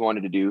I've always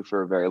wanted to do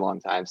for a very long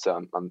time.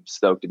 So I'm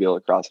stoked to be able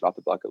to cross it off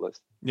the bucket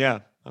list. Yeah,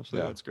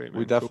 absolutely. Yeah. That's great, man.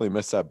 We definitely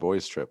missed that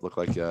boys trip. Looked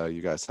like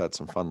you guys had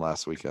some fun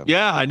last weekend.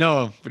 Yeah, I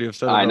know.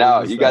 I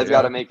know. You guys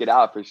got to make it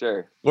out for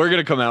sure. We're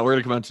going to come out. We're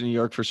going to come out to New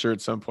York for sure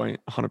at some point.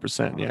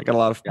 100%. Yeah. I got a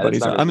lot of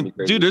buddies.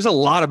 Dude, there's a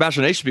lot of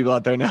Bachelor Nation people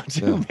out there now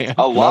too, man.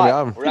 A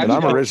lot.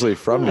 I'm originally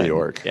from New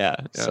York. Yeah.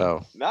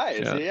 So nice.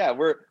 Yeah.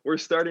 We're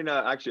starting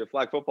actually a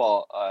flag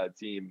football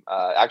team.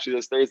 Actually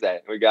this Thursday.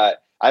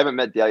 I haven't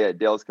met Dale yet.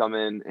 Dale's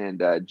coming,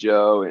 and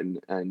Joe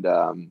and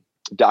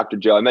Dr.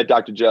 Joe. I met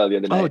Dr. Joe the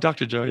other night. Oh,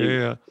 Dr. Joe.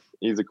 Yeah.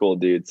 He's a cool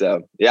dude.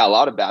 So yeah, a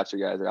lot of Bachelor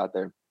guys are out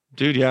there.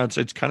 Dude, yeah,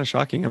 it's kind of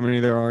shocking how many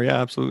there are. Yeah,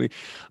 absolutely.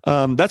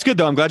 That's good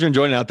though. I'm glad you're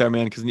enjoying it out there,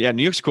 man. Because New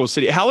York's a cool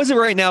city. How is it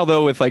right now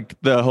though? With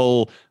like the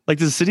whole, like,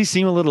 does the city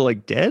seem a little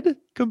like dead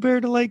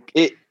compared to like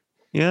it?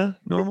 Yeah,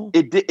 normal.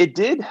 It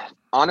did.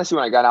 Honestly,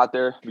 when I got out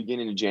there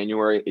beginning of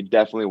January, it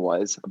definitely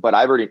was. But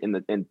I've already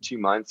in 2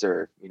 months,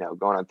 or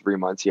going on 3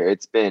 months here,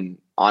 it's been,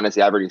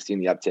 honestly, I've already seen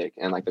the uptick,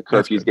 and like the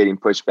curfew's getting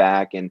pushed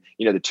back, and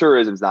the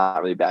tourism's not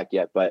really back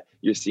yet, but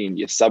you're seeing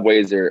your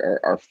subways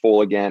are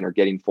full again, or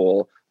getting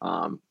full.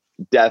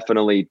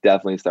 Definitely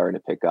starting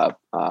to pick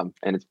up,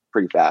 and it's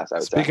pretty fast. I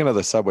would say. Speaking of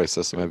the subway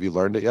system, have you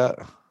learned it yet?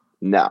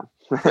 No.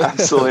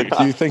 Absolutely not.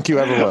 Do you think you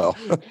ever will?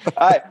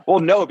 Well,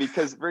 no,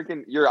 because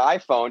freaking your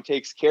iPhone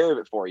takes care of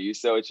it for you.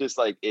 So it's just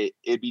like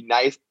it'd be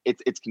nice.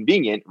 It's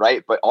convenient,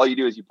 right? But all you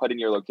do is you put in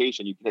your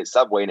location, you can hit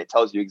Subway, and it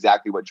tells you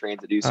exactly what train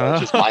to do. So it's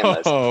just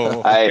mindless.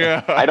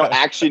 I don't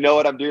actually know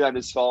what I'm doing. I'm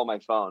just following my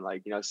phone,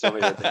 like so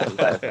many other things.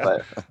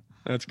 But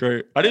that's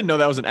great. I didn't know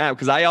that was an app,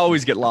 because I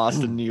always get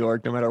lost in New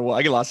York, no matter what.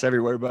 I get lost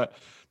everywhere, but.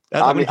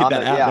 On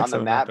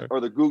the map or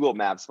the Google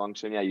Maps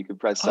function, you can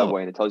press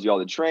Subway and it tells you all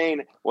the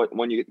train,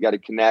 when you got to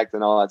connect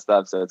and all that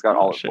stuff. So it's got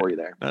all it for you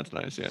there. That's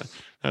nice. Yeah,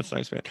 that's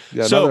nice, man.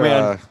 Yeah. So,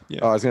 man,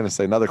 I was going to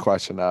say another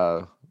question.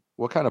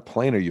 What kind of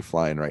plane are you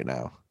flying right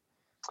now?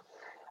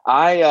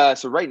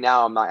 So right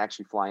now I'm not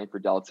actually flying for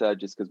Delta,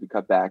 just because we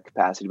cut back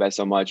capacity by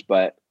so much.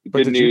 But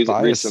good did news, you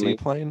buy recently. A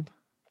seaplane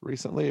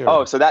recently? Or?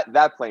 Oh, so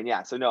that plane,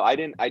 yeah. So no, I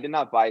did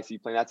not buy a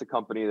seaplane. That's a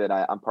company that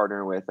I'm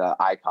partnering with,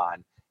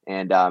 Icon.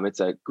 And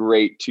it's a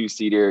great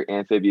 2-seater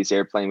amphibious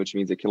airplane, which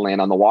means it can land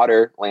on the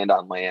water, land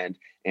on land.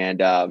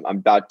 And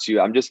I'm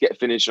just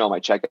finishing all my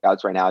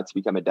checkouts right now to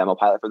become a demo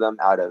pilot for them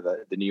out of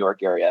the New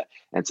York area.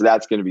 And so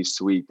that's going to be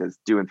sweet, because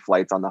doing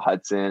flights on the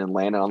Hudson and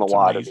landing on the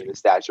water, the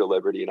Statue of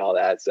Liberty and all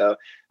that. So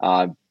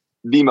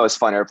the most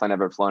fun airplane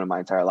I've ever flown in my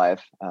entire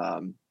life.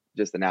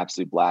 Just an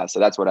absolute blast. So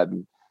that's what I've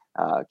been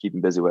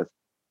keeping busy with.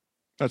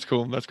 That's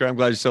cool. That's great. I'm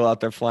glad you're still out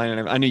there flying.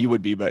 And I knew you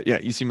would be, but yeah,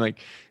 you seem like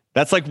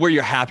that's like where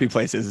your happy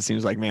place is. It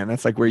seems like, man,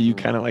 that's like where you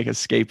kind of like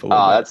escape a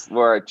little bit. That's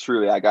where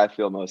I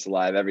feel most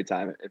alive every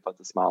time. It puts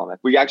a smile on my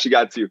face. We actually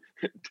got to,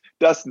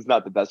 Dustin's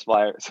not the best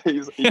flyer, so he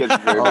gets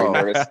very, very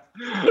nervous.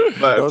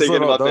 But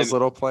those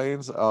little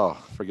planes,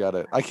 forget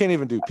it. I can't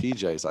even do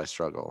PJs. I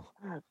struggle.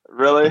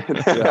 Really?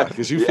 Yeah,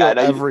 because you feel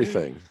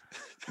everything.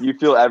 You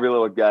feel every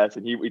little gust,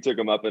 and we took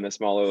him up in a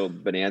small little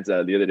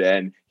Bonanza the other day,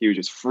 and he was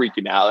just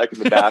freaking out, like in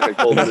the back, like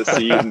holding the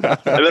seat. And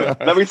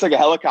then we took a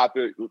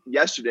helicopter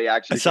yesterday,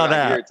 actually. I saw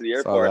that. Here to the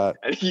airport,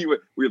 and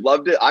we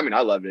loved it. I mean,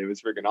 I loved it. It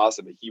was freaking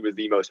awesome. But he was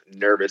the most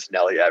nervous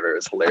Nelly ever. It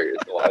was hilarious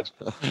to watch.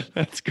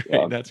 That's great.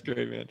 Yeah. That's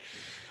great,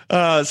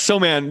 man. So,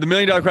 man, the $1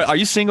 Million Question. Are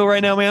you single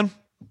right now, man?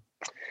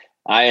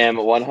 I am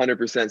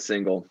 100%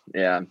 single.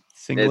 Yeah,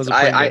 single as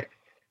a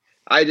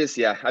I've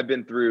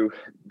been through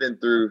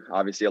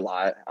obviously a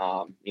lot,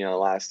 the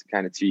last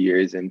kind of 2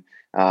 years, and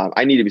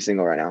I need to be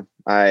single right now.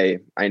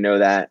 I know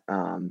that,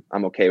 I'm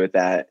okay with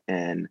that.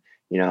 And,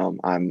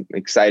 I'm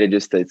excited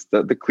it's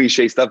the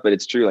cliche stuff, but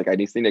it's true. Like, I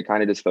just need to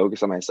kind of just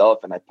focus on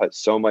myself. And I put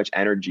so much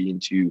energy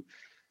into,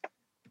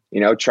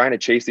 trying to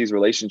chase these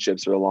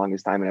relationships for the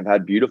longest time. And I've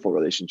had beautiful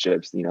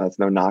relationships, it's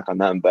no knock on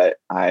them, but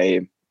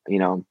right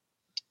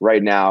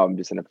now I'm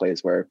just in a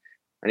place where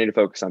I need to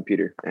focus on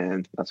Peter,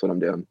 and that's what I'm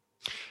doing.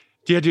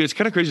 Yeah, dude, it's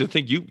kind of crazy to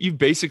think you've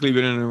basically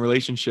been in a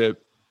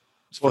relationship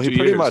for Well, 2 he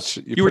pretty years. much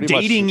You were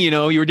dating,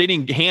 you were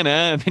dating Hannah,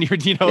 and then you were,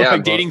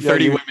 like dating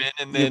 30 women,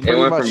 and then it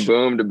went from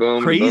boom to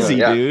boom. crazy,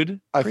 to boom.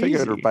 dude. I Crazy.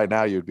 figured by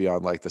now you'd be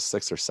on like the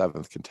 6th or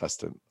 7th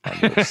contestant on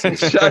the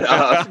season. Shut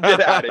up!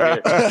 Get out of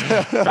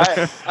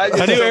here.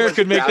 I knew Eric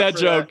could make that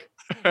joke.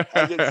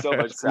 I get so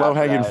much crap Low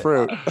hanging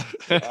for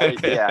that.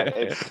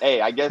 fruit.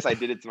 Hey, I guess I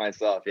did it to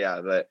myself.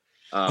 Yeah, but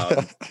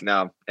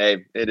no,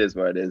 hey, it is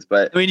what it is.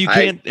 But I mean, you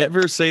can't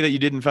ever say that you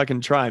didn't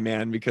fucking try,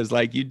 man, because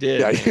like you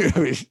did. Yeah,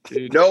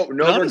 dude. No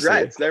honestly,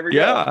 regrets. There we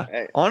yeah, go.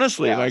 Hey,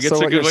 honestly, yeah. like it's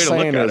so a good way to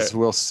look at is, it.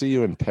 we'll see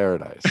you in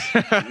paradise.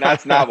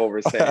 That's not what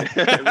we're saying.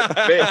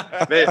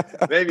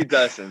 maybe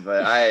Dustin,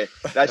 but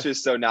that's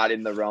just so not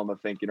in the realm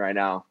of thinking right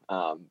now.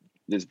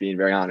 Just being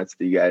very honest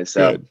with you guys.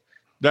 So. Good.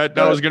 That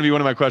was going to be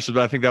one of my questions,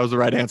 but I think that was the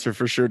right answer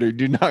for sure, dude.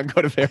 Do not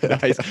go to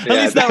paradise. At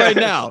least not right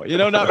now.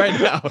 Not right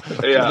now.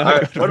 Yeah. All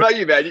right. What about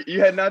you, man?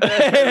 You heading out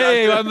there?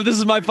 Hey, this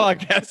is my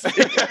podcast.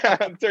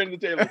 I'm turning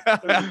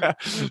the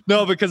table.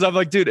 No, because I'm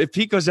like, dude, if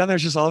Pete goes down there,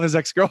 it's just all of his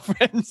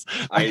ex-girlfriends.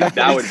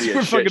 That would be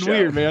a super shit fucking show.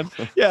 weird, man.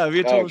 Yeah, it'd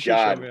be a total shit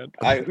show, man.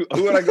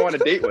 Who would I go on a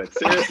date with?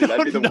 Seriously,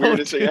 that'd be the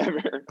weirdest thing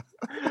ever.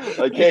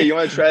 Like, hey, you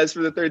want to try this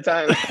for the third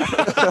time?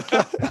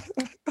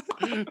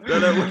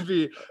 That would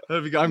be.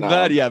 I'm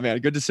glad. Yeah, man.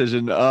 Good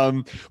decision.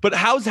 But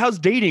how's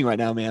dating right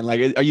now, man?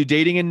 Like, are you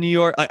dating in New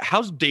York? Like,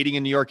 how's dating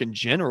in New York in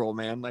general,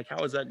 man? Like,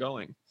 how is that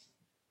going?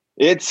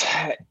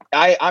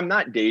 I'm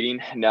not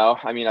dating. No,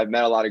 I mean, I've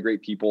met a lot of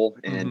great people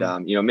and,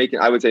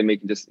 I would say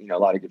making just, a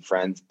lot of good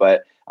friends,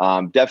 but,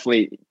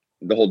 definitely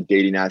the whole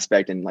dating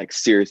aspect and like,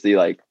 seriously,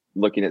 like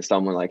looking at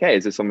someone like, hey,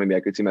 is this someone maybe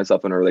I could see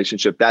myself in a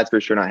relationship? That's for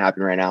sure not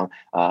happening right now.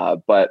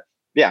 But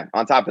yeah,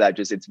 on top of that,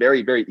 it's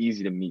very, very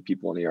easy to meet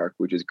people in New York,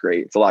 which is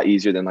great. It's a lot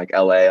easier than like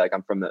LA. Like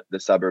I'm from the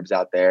suburbs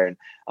out there.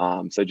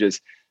 And, so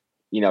just,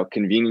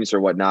 convenience or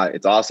whatnot,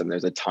 it's awesome.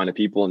 There's a ton of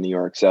people in New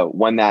York. So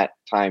when that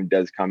time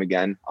does come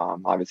again,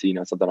 obviously,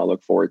 something I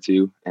look forward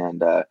to and,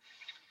 but,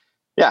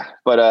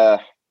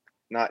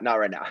 not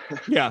right now.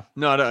 Yeah,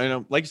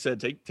 no, like you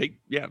said,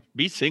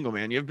 be single,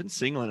 man. You've been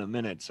single in a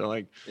minute. So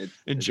like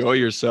enjoy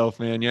yourself,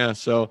 man. Yeah.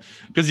 So,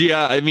 cause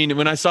I mean,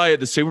 when I saw you at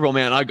the Super Bowl,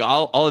 man,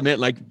 I'll admit,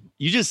 like,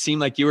 you just seemed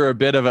like you were a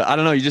bit of I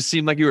don't know. You just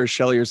seemed like you were a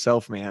shell of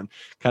yourself, man.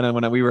 Kind of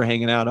when we were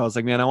hanging out, I was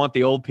like, man, I want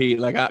the old Pete.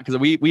 Like, cause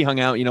we hung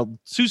out,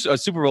 a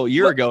Super Bowl a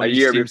year ago. A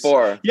year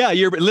before. Yeah.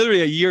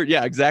 Literally a year.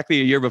 Yeah,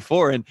 exactly a year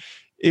before. And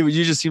you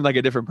just seemed like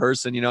a different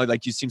person,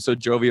 like you seem so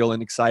jovial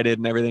and excited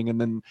and everything. And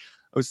then,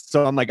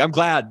 so I'm like, I'm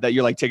glad that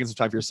you're like taking some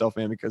time for yourself,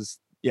 man, because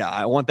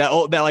I want that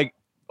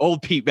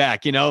old Pete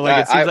back, like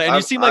it seems and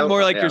you seem like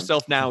more like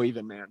yourself now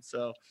even, man.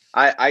 So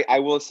I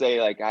will say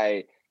like,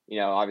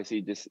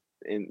 obviously just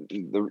in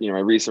the, my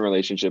recent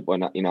relationship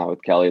when,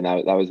 with Kelly, and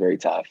that was very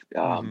tough.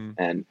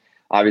 And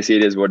obviously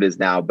it is what it is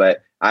now,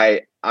 but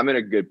I'm in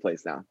a good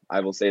place now. I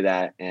will say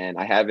that. And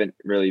I haven't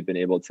really been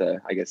able to,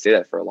 I guess, say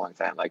that for a long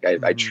time. Like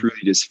I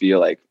truly just feel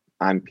like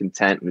I'm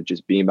content with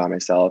just being by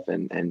myself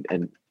and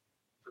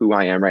who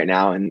I am right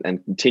now and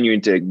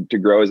continuing to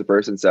grow as a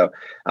person. So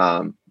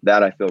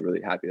that I feel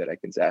really happy that I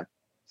can say.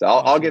 So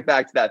I'll get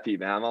back to that, Pete,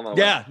 man. I'm on my way.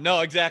 Yeah,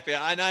 no, exactly.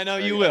 I know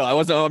you will.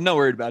 I'm not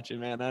worried about you,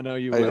 man. I know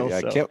you will.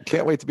 Yeah, so.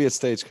 Can't wait to be a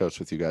stagecoach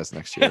with you guys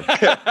next year.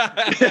 Yeah,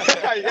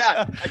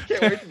 I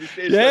can't wait to be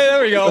stagecoach. Yeah,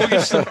 there we go. We'll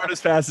get some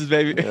artist passes,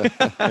 baby. I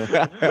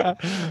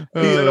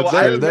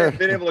haven't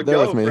been able to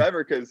go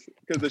forever because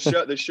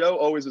the show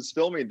always was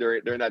filming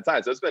during that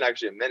time. So it's been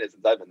actually a minute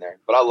since I've been there.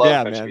 But I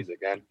love country music,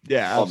 man.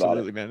 Yeah,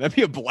 absolutely, man. That'd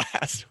be a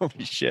blast.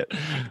 Holy shit.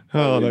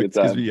 Oh,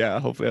 hopefully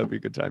that'll be a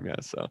good time. Yeah.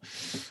 So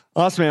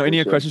awesome, man.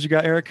 Any other questions you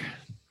got, Eric?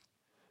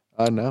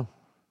 No.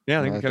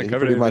 Yeah, I think we kind of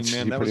covered everything,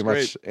 man. That was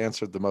great. Much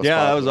answered the most.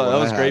 Yeah, that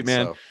was great,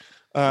 man. So.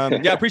 I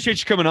appreciate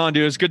you coming on,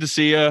 dude. It's good to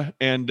see you.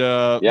 And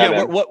what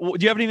do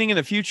you have anything in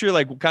the future?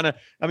 Like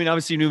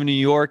obviously you moving to New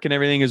York and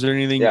everything. Is there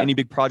anything, any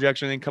big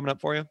projects or anything coming up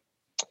for you?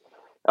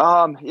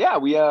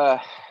 I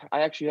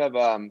actually have,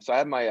 so I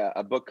have my,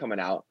 a book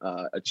coming out,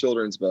 a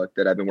children's book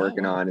that I've been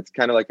working on. It's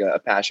kind of like a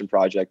passion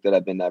project that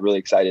I've been really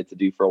excited to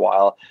do for a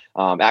while.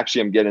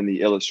 Actually, I'm getting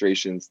the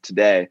illustrations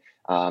today.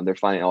 They're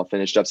finally all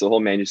finished up. So the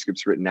whole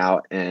manuscript's written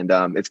out and,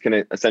 it's going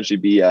to essentially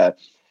be a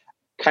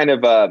kind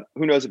of,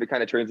 who knows if it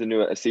kind of turns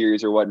into a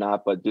series or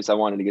whatnot, but just, I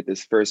wanted to get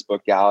this first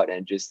book out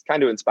and just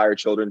kind of inspire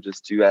children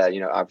just to,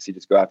 obviously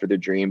just go after their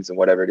dreams and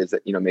whatever it is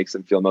that, makes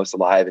them feel most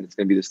alive. And it's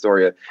going to be the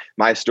story of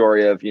my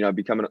story of,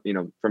 becoming,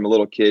 from a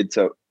little kid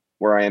to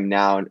where I am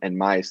now and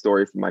my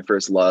story from my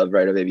first love,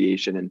 right, of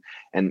aviation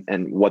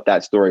and what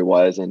that story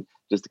was. And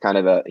just to kind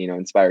of,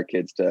 inspire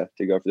kids to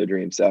go for their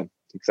dreams. So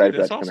excited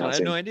for that to come out. I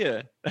had no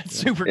idea. That's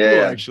super cool,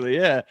 actually.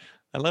 Yeah.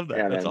 I love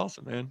that. That's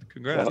awesome, man.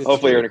 Congrats. Yeah,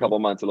 hopefully here in a couple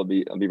of months, I'll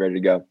be ready to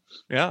go.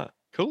 Yeah.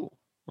 Cool.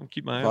 I'll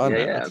keep my eye on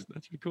that.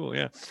 That's pretty cool.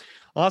 Yeah.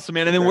 Awesome,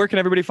 man. And then where can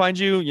everybody find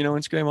you?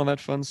 Instagram, all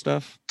that fun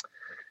stuff.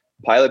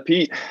 Pilot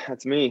Pete.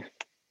 That's me.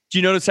 Do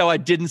you notice how I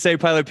didn't say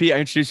Pilot Pete? I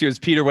introduced you as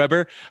Peter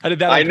Weber. I did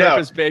that on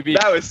purpose, baby.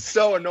 That was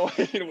so annoying.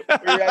 We were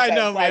at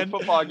that man.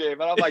 football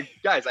game, and I'm like,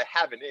 guys, I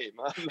have a name.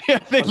 Yeah,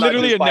 they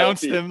literally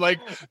announced him like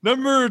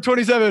number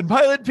 27,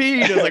 Pilot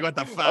Pete. I was like, what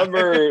the fuck?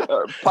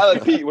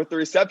 Pilot Pete with the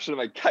reception. I'm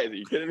like, guys, are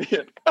you kidding me?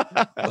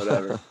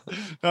 Whatever.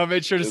 I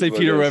made sure to say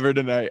Peter Weber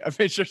tonight. I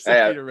made sure to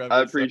say Peter Weber.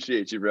 I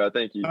appreciate you, bro.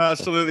 Thank you.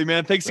 Absolutely,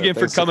 man. Thanks again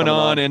for coming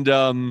on.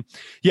 And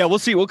yeah, we'll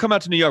see. We'll come out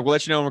to New York. We'll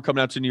let you know when we're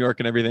coming out to New York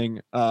and everything.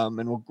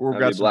 And we'll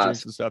grab some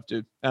drinks and stuff,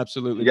 dude.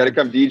 Absolutely. You got to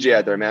come DJ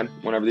out there, man.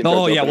 Whenever the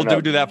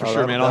we'll do that for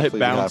sure, man. I'll hit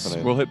bounce.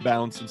 We'll hit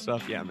bounce and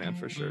stuff. Yeah, man,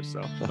 for sure.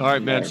 So, all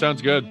right, man.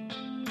 Sounds good.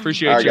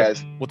 Appreciate you. All right,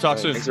 guys. We'll talk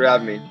soon. Thanks for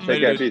having me.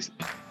 Take care. Peace.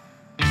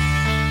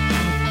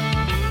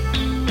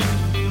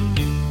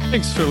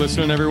 Thanks for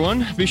listening,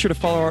 everyone. Be sure to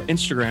follow our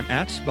Instagram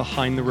at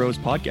Behind the Rose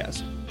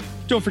Podcast.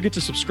 Don't forget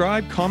to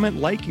subscribe, comment,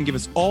 like, and give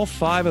us all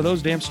 5 of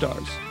those damn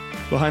stars.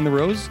 Behind the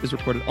Rose is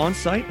recorded on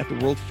site at the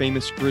world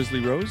famous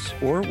Grizzly Rose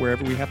or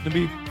wherever we happen to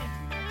be.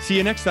 See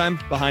you next time,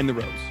 Behind the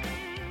Rose.